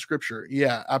truth in Scripture.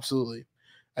 Yeah, absolutely.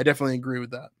 I definitely agree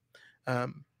with that.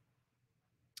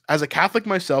 As a Catholic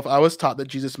myself, I was taught that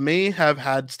Jesus may have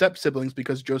had step siblings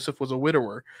because Joseph was a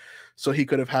widower, so he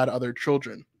could have had other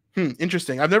children.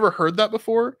 Interesting. I've never heard that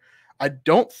before. I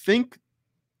don't think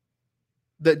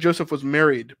that Joseph was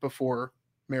married before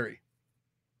Mary.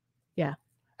 Yeah.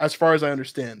 As far as I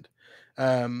understand.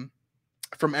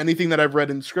 From anything that I've read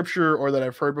in Scripture or that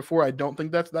I've heard before, I don't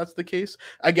think that's the case.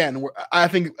 Again, I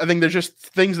think there's just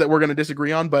things that we're going to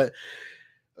disagree on, but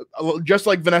just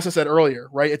like Vanessa said earlier,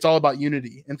 right? It's all about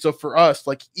unity. And so for us,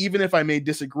 like, even if I may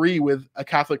disagree with a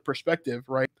Catholic perspective,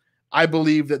 right, I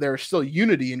believe that there is still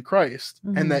unity in Christ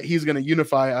and that he's going to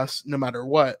unify us no matter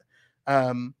what.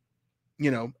 As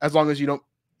long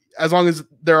as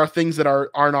there are things that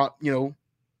are not,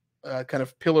 kind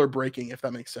of pillar breaking, if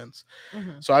that makes sense.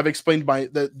 So I've explained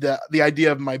the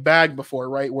idea of my bag before,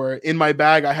 right? Where in my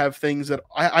bag, I have things that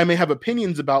I may have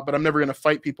opinions about, but I'm never going to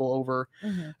fight people over.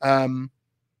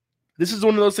 This is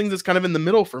one of those things that's kind of in the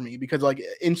middle for me, because like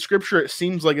in Scripture, it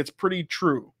seems like it's pretty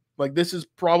true. Like this is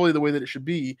probably the way that it should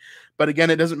be. But again,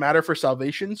 it doesn't matter for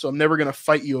salvation. So I'm never going to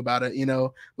fight you about it.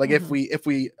 If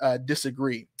we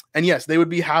disagree. And yes, they would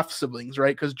be half siblings,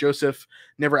 right? Because Joseph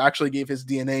never actually gave his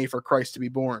DNA for Christ to be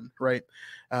born, right?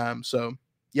 So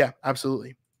yeah,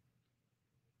 absolutely.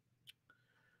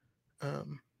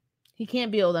 He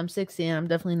can't be old. I'm 60 and I'm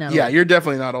definitely not old. Old. You're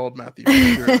definitely not old, Matthew.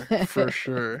 For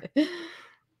sure.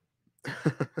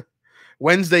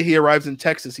 Wednesday, he arrives in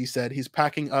Texas, he said. He's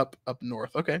packing up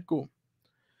north. Okay, cool.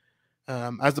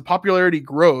 As the popularity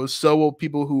grows, so will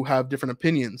people who have different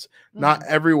opinions. Not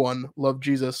everyone loved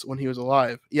Jesus when he was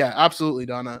alive. Yeah, absolutely,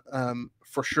 Donna,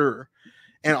 for sure.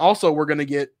 And also, we're going to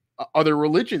get other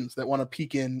religions that want to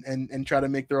peek in and try to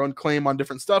make their own claim on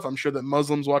different stuff. I'm sure that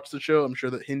Muslims watch the show. I'm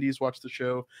sure that Hindus watch the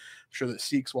show. I'm sure that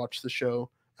Sikhs watch the show.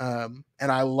 And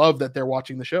I love that they're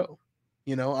watching the show.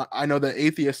 I know that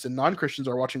atheists and non-Christians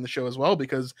are watching the show as well,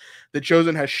 because The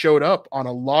Chosen has showed up on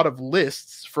a lot of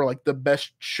lists for like the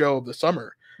best show of the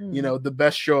summer, the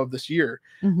best show of this year.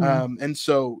 And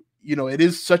so, it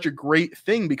is such a great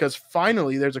thing, because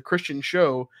finally there's a Christian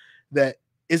show that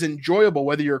is enjoyable,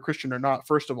 whether you're a Christian or not,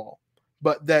 first of all,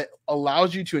 but that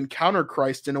allows you to encounter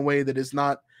Christ in a way that is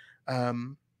not,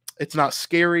 it's not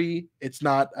scary. It's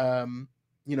not,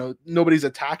 nobody's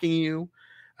attacking you.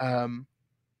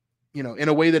 In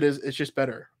a way that it's just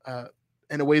better,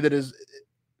 in a way that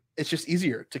it's just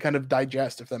easier to kind of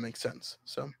digest, if that makes sense.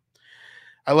 So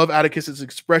I love Atticus's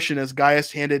expression as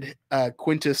Gaius handed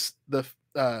Quintus the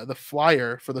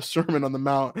flyer for the Sermon on the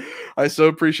Mount. I so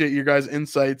appreciate your guys'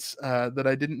 insights that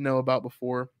I didn't know about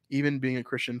before, even being a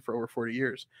Christian for over 40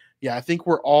 years. Yeah, I think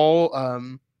we're all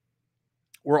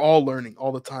learning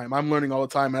all the time. I'm learning all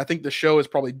the time. And I think the show has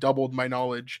probably doubled my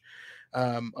knowledge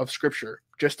of Scripture,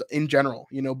 just in general.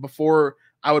 Before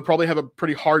I would probably have a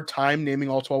pretty hard time naming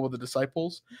all 12 of the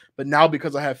disciples, but now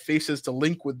because I have faces to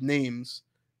link with names,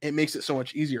 it makes it so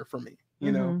much easier for me.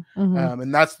 you know?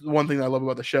 And that's one thing that I love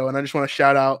about the show. And I just want to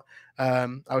shout out,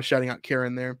 I was shouting out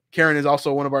Karen there. Karen is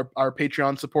also one of our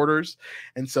Patreon supporters.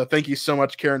 And so thank you so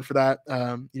much, Karen, for that.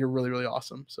 You're really, really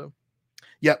awesome. So,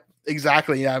 yep,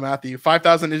 exactly. Yeah, Matthew.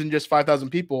 5,000 isn't just 5,000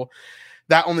 people.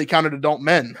 That only counted adult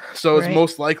men. So it's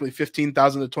most likely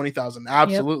 15,000 to 20,000.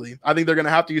 Absolutely. Yep. I think they're going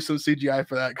to have to use some CGI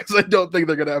for that because I don't think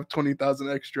they're going to have 20,000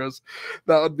 extras.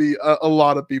 That would be a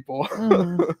lot of people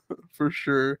for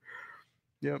sure.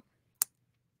 Yep.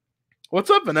 What's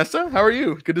up, Vanessa? How are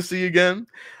you? Good to see you again.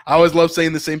 I always love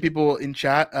saying the same people in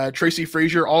chat. Tracy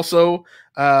Frazier also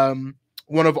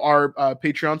one of our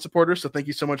Patreon supporters. So thank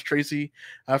you so much, Tracy,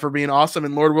 for being awesome.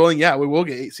 And Lord willing, yeah, we will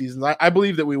get 8 seasons. I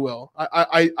believe that we will.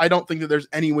 I don't think that there's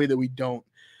any way that we don't,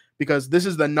 because this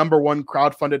is the #1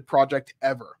 crowdfunded project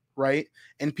ever, right?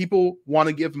 And people want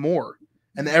to give more.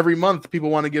 And every month people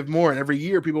want to give more. And every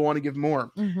year people want to give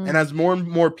more. And as more and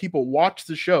more people watch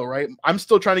the show, right? I'm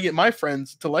still trying to get my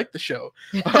friends to like the show.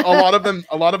 a lot of them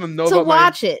know to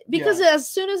watch it, because as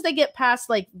soon as they get past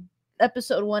like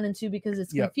episode 1 and 2, because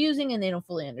it's confusing and they don't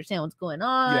fully understand what's going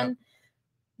on,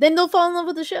 then they'll fall in love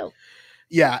with the show.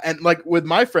 Yeah. And like with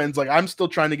my friends, like I'm still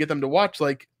trying to get them to watch,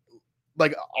 like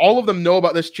all of them know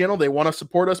about this channel. They want to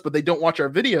support us, but they don't watch our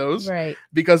videos, right?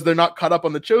 Because they're not caught up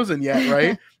on The Chosen yet,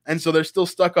 right? And so they're still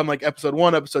stuck on like episode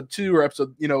 1, episode 2, or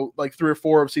episode, like 3 or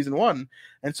 4 of season 1.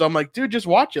 And so I'm like, dude, just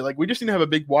watch it. Like we just need to have a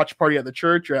big watch party at the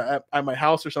church or at my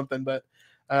house or something. But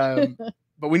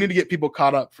we need to get people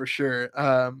caught up for sure.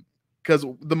 Because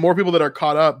the more people that are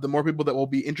caught up, the more people that will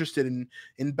be interested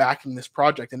in backing this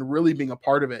project and really being a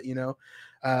part of it,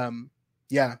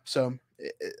 So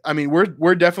I mean,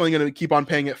 we're definitely going to keep on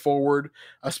paying it forward,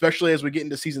 especially as we get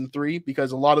into season 3,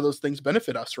 because a lot of those things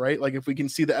benefit us, right? Like if we can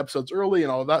see the episodes early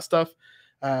and all of that stuff,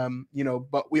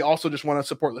 but we also just want to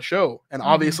support the show. And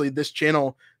obviously this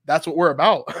channel, that's what we're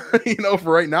about.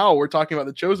 For right now, we're talking about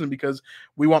The Chosen because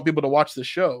we want people to watch the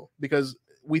show, because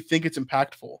we think it's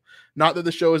impactful. Not that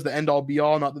the show is the end all be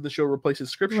all, not that the show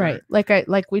replaces scripture. Right.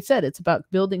 Like we said, it's about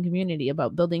building community,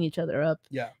 about building each other up.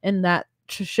 Yeah. And that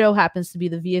show happens to be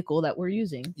the vehicle that we're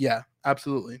using. Yeah,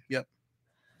 absolutely. Yep.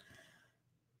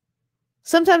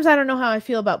 Sometimes I don't know how I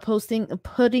feel about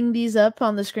putting these up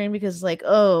on the screen, because like,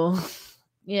 oh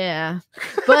yeah,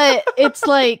 but it's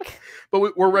like,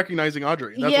 but we're recognizing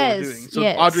Audrey. That's what we're doing. So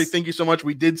Audrey, thank you so much.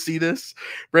 We did see this.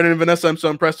 Brandon and Vanessa, I'm so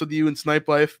impressed with you in Snipe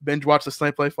Life. Binge watched the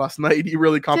Snipe Life last night. You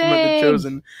really complimented The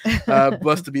Chosen.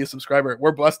 Blessed to be a subscriber.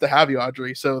 We're blessed to have you,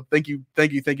 Audrey. So thank you.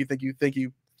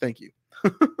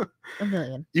 A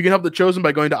million. You can help The Chosen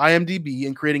by going to IMDb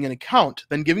and creating an account,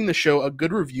 then giving the show a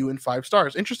good review and 5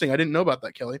 stars. Interesting. I didn't know about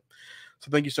that, Kelly.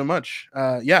 So thank you so much.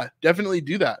 Definitely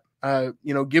do that.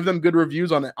 Give them good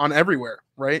reviews on everywhere,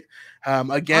 right?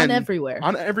 Again,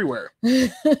 on everywhere.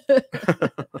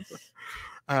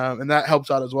 And that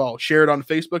helps out as well. Share it on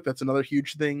Facebook. That's another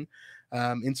huge thing.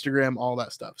 Instagram, all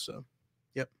that stuff. So,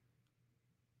 yep.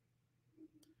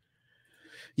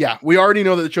 Yeah, we already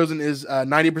know that The Chosen is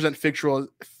 90%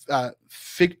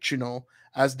 fictional,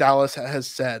 as Dallas has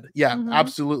said. Yeah,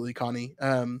 absolutely, Connie.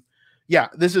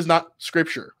 This is not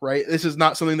scripture, right? This is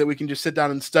not something that we can just sit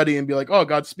down and study and be like, oh,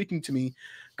 God's speaking to me.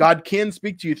 God can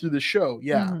speak to you through the show.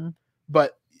 Yeah,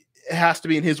 but it has to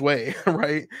be in his way,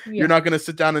 right? Yeah. You're not going to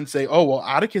sit down and say, oh, well,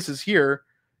 Atticus is here.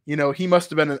 He must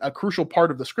have been a crucial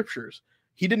part of the scriptures.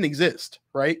 He didn't exist,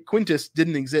 right? Quintus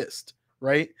didn't exist,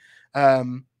 right?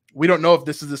 We don't know if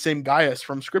this is the same Gaius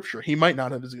from scripture. He might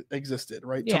not have existed,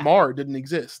 right? Yeah. Tamar didn't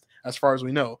exist as far as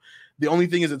we know. The only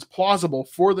thing is it's plausible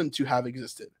for them to have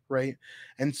existed, right?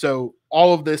 And so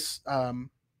all of this,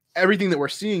 everything that we're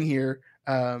seeing here,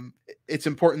 it's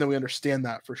important that we understand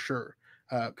that for sure.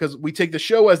 Because we take the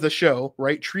show as the show,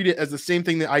 right? Treat it as the same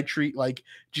thing that I treat like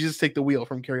Jesus Take the Wheel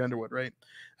from Carrie Underwood, right?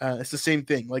 It's the same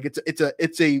thing. Like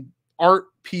it's a art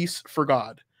piece for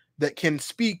God that can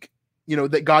speak,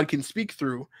 that God can speak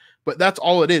through, but that's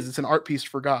all it is. It's an art piece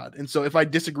for God. And so if I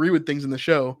disagree with things in the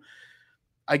show,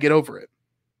 I get over it.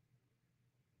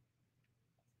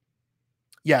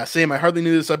 Yeah, same. I hardly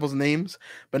knew the disciples' names,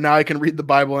 but now I can read the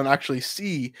Bible and actually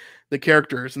see the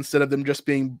characters instead of them just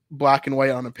being black and white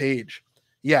on a page.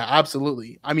 Yeah,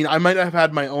 absolutely. I mean, I might have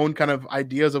had my own kind of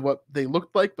ideas of what they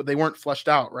looked like, but they weren't fleshed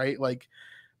out, right? Like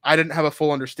I didn't have a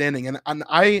full understanding. And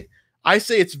I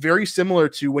say it's very similar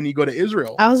to when you go to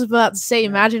Israel. I was about to say,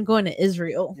 imagine going to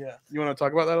Israel. Yeah. You want to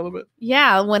talk about that a little bit?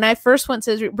 Yeah. When I first went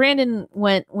to Israel, Brandon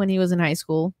went when he was in high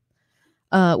school.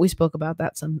 We spoke about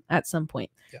that at some point.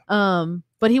 Yeah.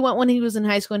 But he went when he was in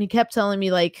high school and he kept telling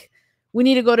me like, we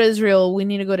need to go to Israel. We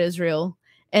need to go to Israel.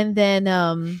 And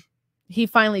then he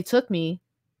finally took me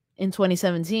in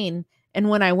 2017. And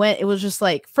when I went, it was just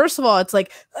like, first of all, it's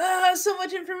like, so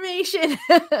much information.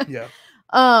 Yeah.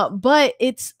 But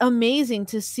it's amazing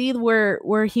to see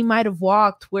where he might have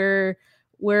walked, where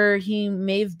he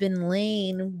may have been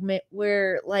laying,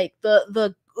 where like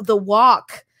the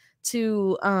walk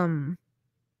to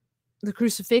the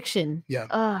crucifixion.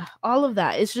 Yeah. All of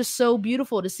that. It's just so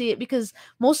beautiful to see it, because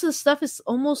most of the stuff is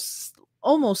almost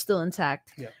still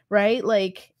intact. Yeah. Right?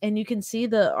 Like, and you can see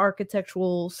the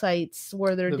architectural sites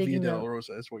where they're digging Via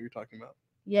Dolorosa is what you're talking about.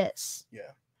 Yes.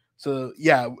 Yeah. So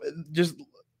yeah, just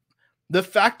the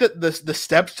fact that the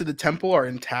steps to the temple are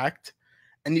intact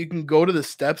and you can go to the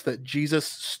steps that Jesus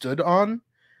stood on,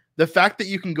 the fact that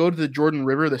you can go to the Jordan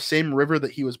River, the same river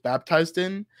that he was baptized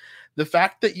in, the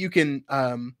fact that you can,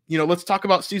 let's talk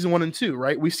about season 1 and 2,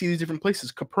 right? We see these different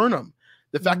places, Capernaum,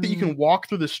 the fact that you can walk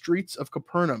through the streets of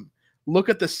Capernaum, look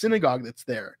at the synagogue that's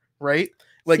there, right?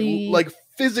 Like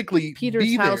physically Peter's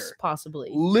be house, there, possibly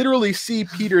literally see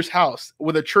Peter's house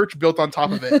with a church built on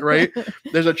top of it, right?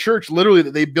 There's a church literally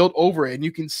that they built over it, and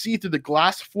you can see through the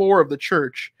glass floor of the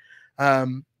church,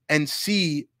 and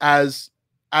see as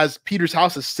Peter's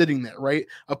house is sitting there, right?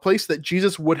 A place that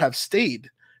Jesus would have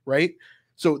stayed, right?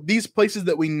 So these places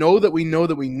that we know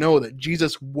that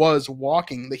Jesus was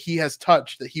walking, that he has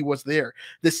touched, that he was there.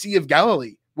 The Sea of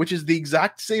Galilee, which is the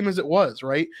exact same as it was,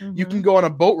 right? Mm-hmm. You can go on a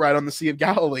boat ride on the Sea of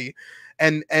Galilee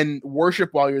and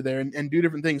worship while you're there and do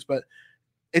different things, but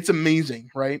it's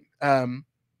amazing, right?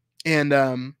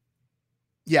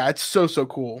 Yeah, it's so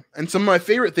cool. And some of my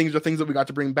favorite things are things that we got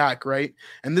to bring back, right?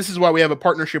 And this is why we have a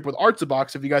partnership with ARTZA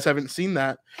Box. If you guys haven't seen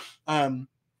that,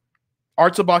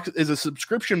 ARTZA Box is a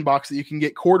subscription box that you can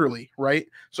get quarterly, right?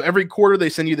 So every quarter they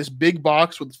send you this big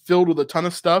box filled with a ton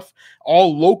of stuff,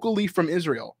 all locally from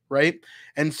Israel, right?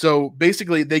 And so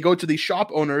basically they go to these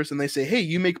shop owners and they say, hey,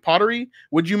 you make pottery?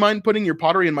 Would you mind putting your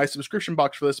pottery in my subscription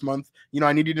box for this month?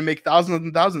 I need you to make thousands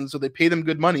and thousands. So they pay them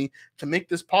good money to make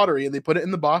this pottery, and they put it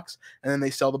in the box, and then they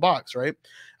sell the box, right?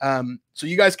 So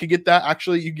you guys could get that.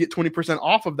 Actually, you get 20%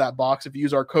 off of that box if you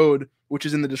use our code, which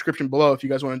is in the description below, if you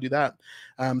guys want to do that.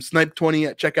 Snipe 20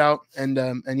 at checkout, and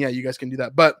yeah, you guys can do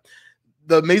that. But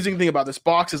the amazing thing about this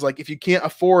box is, like, if you can't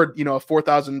afford, a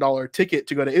 $4,000 ticket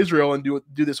to go to Israel and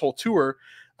do this whole tour,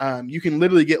 you can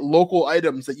literally get local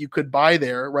items that you could buy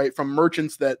there, right, from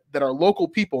merchants that are local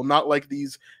people, not like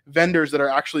these vendors that are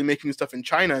actually making stuff in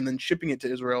China and then shipping it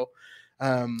to Israel.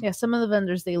 Yeah, some of the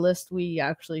vendors they list we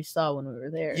actually saw when we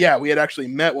were there. Yeah, we had actually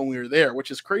met when we were there,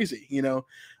 which is crazy.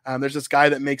 There's this guy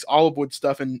that makes olive wood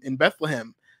stuff in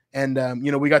Bethlehem, and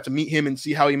we got to meet him and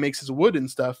see how he makes his wood and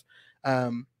stuff.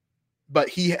 But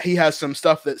he has some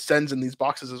stuff that sends in these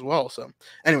boxes as well. So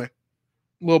anyway,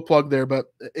 little plug there,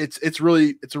 but it's a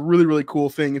really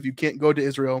cool thing. If you can't go to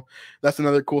Israel, that's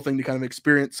another cool thing to kind of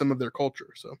experience some of their culture.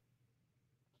 So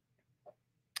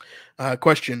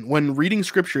question: when reading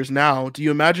scriptures now, do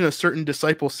you imagine a certain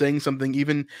disciple saying something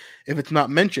even if it's not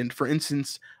mentioned? For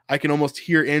instance, I can almost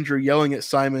hear Andrew yelling at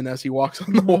Simon as he walks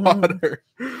on the water.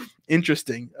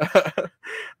 Interesting.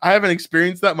 I haven't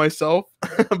experienced that myself.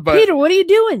 But Peter, what are you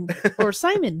doing? Or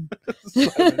Simon.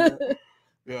 Simon,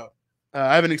 yeah.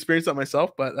 I haven't experienced that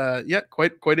myself, but yeah,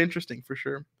 quite interesting for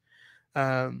sure.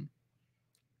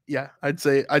 Yeah, I'd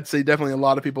say definitely a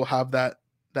lot of people have that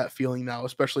feeling now,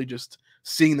 especially just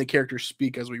seeing the characters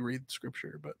speak as we read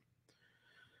scripture. But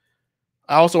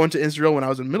I also went to Israel when I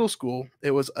was in middle school. It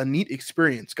was a neat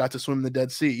experience. Got to swim in the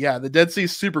Dead Sea. Yeah, the Dead Sea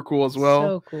is super cool as well.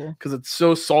 So cool. Because it's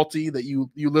so salty that you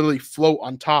literally float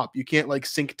on top. You can't like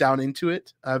sink down into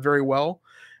it very well.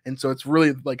 And so it's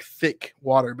really like thick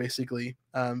water, basically.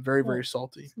 Very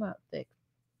salty. It's not thick.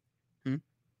 It's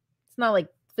not like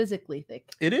physically thick.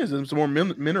 It is. It's more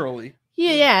minerally.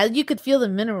 Yeah, you could feel the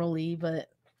minerally, but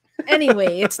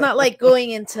anyway, it's not like going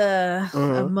into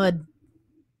a mud.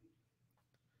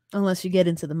 Unless you get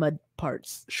into the mud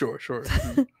parts. Sure.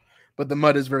 But the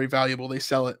mud is very valuable. They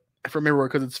sell it from everywhere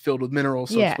because it's filled with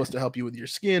minerals. So it's supposed to help you with your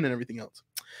skin and everything else.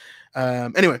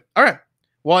 Anyway, all right.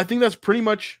 Well, I think that's pretty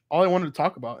much all I wanted to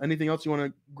talk about. Anything else you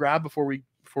want to grab before we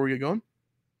get going?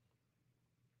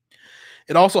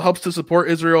 It also helps to support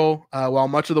Israel while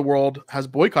much of the world has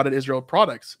boycotted Israel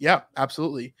products. Yeah,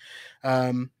 absolutely.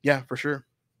 Yeah, for sure.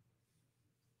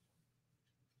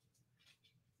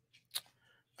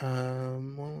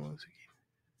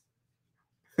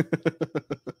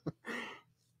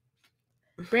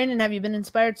 Brandon, have you been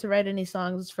inspired to write any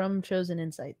songs from Chosen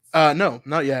Insights? No,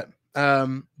 not yet.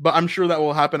 But I'm sure that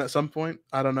will happen at some point.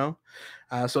 I don't know.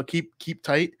 So keep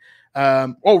tight.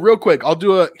 Real quick,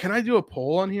 can I do a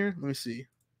poll on here? Let me see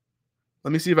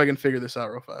if I can figure this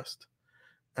out real fast.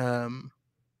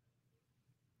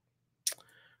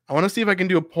 I want to see if I can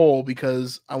do a poll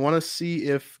because I want to see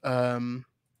if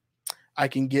I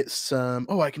can get some.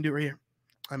 Oh, I can do it right here.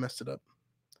 I messed it up.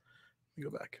 Let me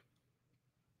go back.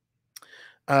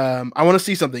 I want to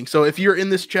see something. So if you're in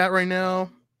this chat right now,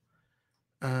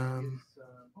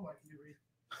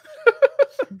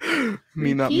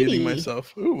 me not muting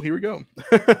myself. Ooh, here we go.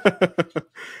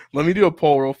 Let me do a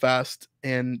poll real fast,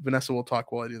 and Vanessa will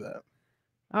talk while I do that.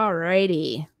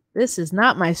 Alrighty. This is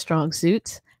not my strong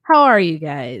suit. How are you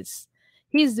guys?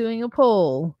 He's doing a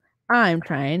poll. I'm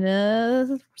trying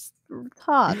to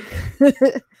talk.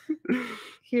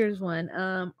 Here's one.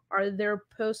 Are there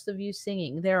posts of you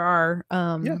singing? There are.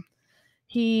 Yeah.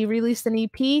 He released an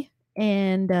EP,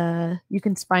 and you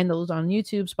can find those on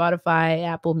YouTube, Spotify,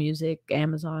 Apple Music,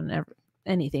 Amazon,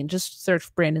 anything. Just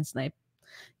search Brandon Snipe.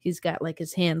 He's got like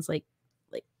his hands like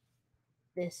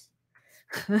this.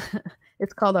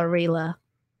 It's called Arela.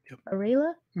 Yep.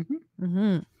 Arela? Mm-hmm.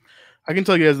 Mm-hmm. I can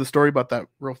tell you guys the story about that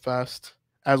real fast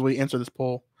as we answer this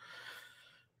poll.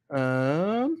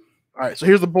 All right, so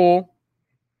here's the poll.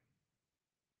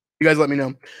 You guys let me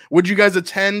know. Would you guys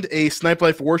attend a Snipe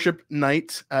Life worship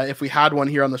night if we had one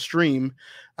here on the stream?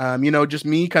 Just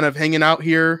me kind of hanging out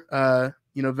here.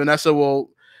 Vanessa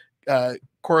will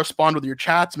correspond with your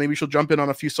chats. Maybe she'll jump in on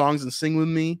a few songs and sing with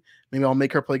me. Maybe I'll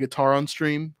make her play guitar on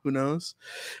stream. Who knows?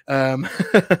 But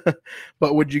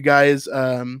would you guys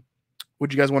want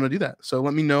to do that? So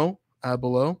let me know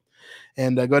below,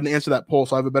 and go ahead and answer that poll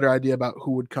so I have a better idea about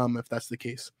who would come if that's the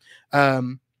case.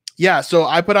 So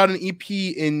I put out an EP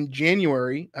in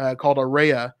January called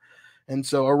ARTZA. And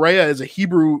so ARTZA is a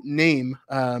Hebrew name.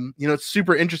 It's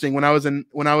super interesting. When I was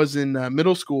in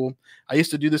middle school, I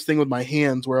used to do this thing with my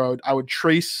hands where I would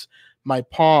trace my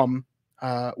palm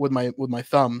with my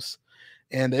thumbs,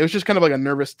 and it was just kind of like a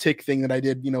nervous tick thing that I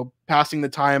did. Passing the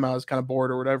time, I was kind of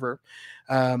bored or whatever.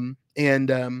 And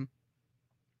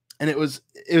it was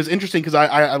interesting because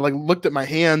I like looked at my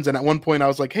hands, and at one point I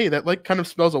was like, hey, that like kind of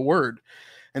spells a word,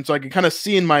 and so I could kind of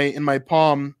see in my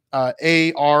palm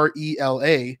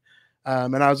ARELA.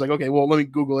 And I was like, okay, well, let me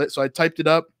Google it. So I typed it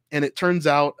up, and it turns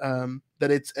out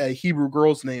that it's a Hebrew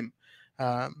girl's name,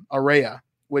 ARTZA,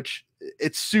 which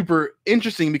it's super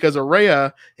interesting because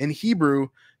ARTZA in Hebrew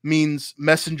means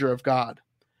messenger of God.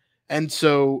 And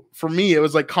so for me, it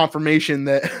was like confirmation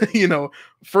that,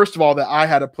 first of all, that I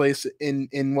had a place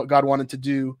in what God wanted to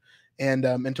do and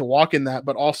to walk in that,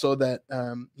 but also that,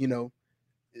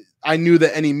 I knew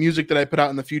that any music that I put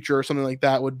out in the future or something like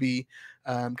that would be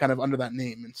kind of under that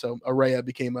name. And so ARTZA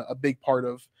became a big part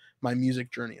of my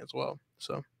music journey as well.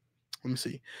 So let me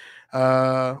see.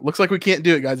 Looks like we can't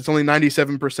do it, guys. It's only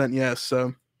 97% yes.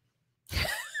 So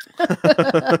I'm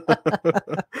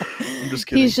just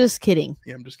kidding. He's just kidding.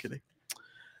 Yeah, I'm just kidding.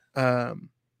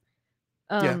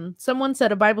 Someone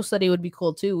said a Bible study would be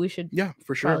cool too. We should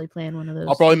for sure probably plan one of those.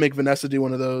 I'll probably make Vanessa do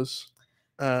one of those.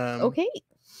 Okay.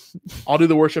 I'll do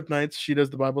the worship nights. She does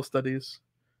the Bible studies.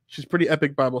 She's pretty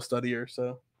epic Bible studier.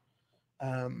 So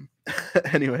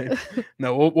anyway,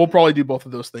 no, we'll probably do both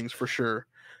of those things for sure.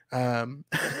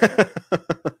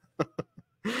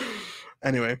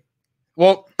 Anyway,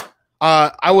 well,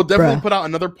 I will definitely put out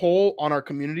another poll on our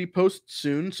community post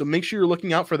soon. So make sure you're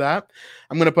looking out for that.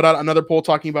 I'm going to put out another poll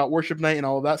talking about worship night and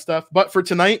all of that stuff. But for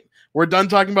tonight, we're done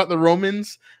talking about the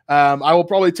Romans. I will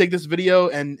probably take this video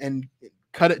and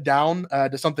cut it down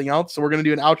to something else. So we're going to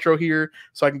do an outro here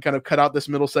so I can kind of cut out this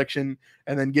middle section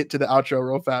and then get to the outro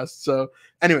real fast. So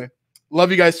anyway,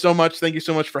 love you guys so much. Thank you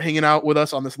so much for hanging out with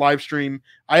us on this live stream.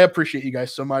 I appreciate you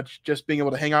guys so much. Just being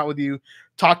able to hang out with you,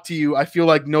 talk to you. I feel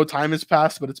like no time has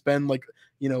passed, but it's been like,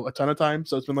 a ton of time.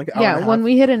 So it's been like an hour and a half. When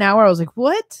we hit an hour, I was like,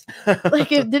 what?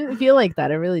 Like it didn't feel like that.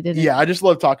 It really didn't. Yeah, I just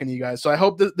love talking to you guys. So I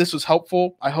hope that this was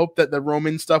helpful. I hope that the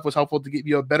Roman stuff was helpful to give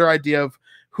you a better idea of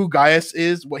who Gaius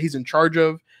is, what he's in charge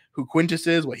of, who Quintus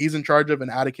is, what he's in charge of, and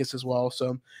Atticus as well.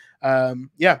 So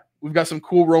we've got some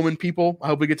cool Roman people. I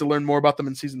hope we get to learn more about them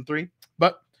in season 3.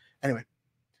 But anyway,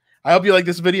 I hope you like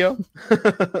this video.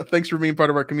 Thanks for being part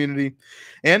of our community,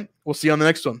 and we'll see you on the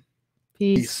next one.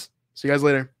 Peace. See you guys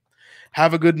later.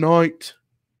 Have a good night.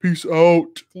 Peace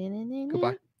out.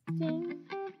 Goodbye.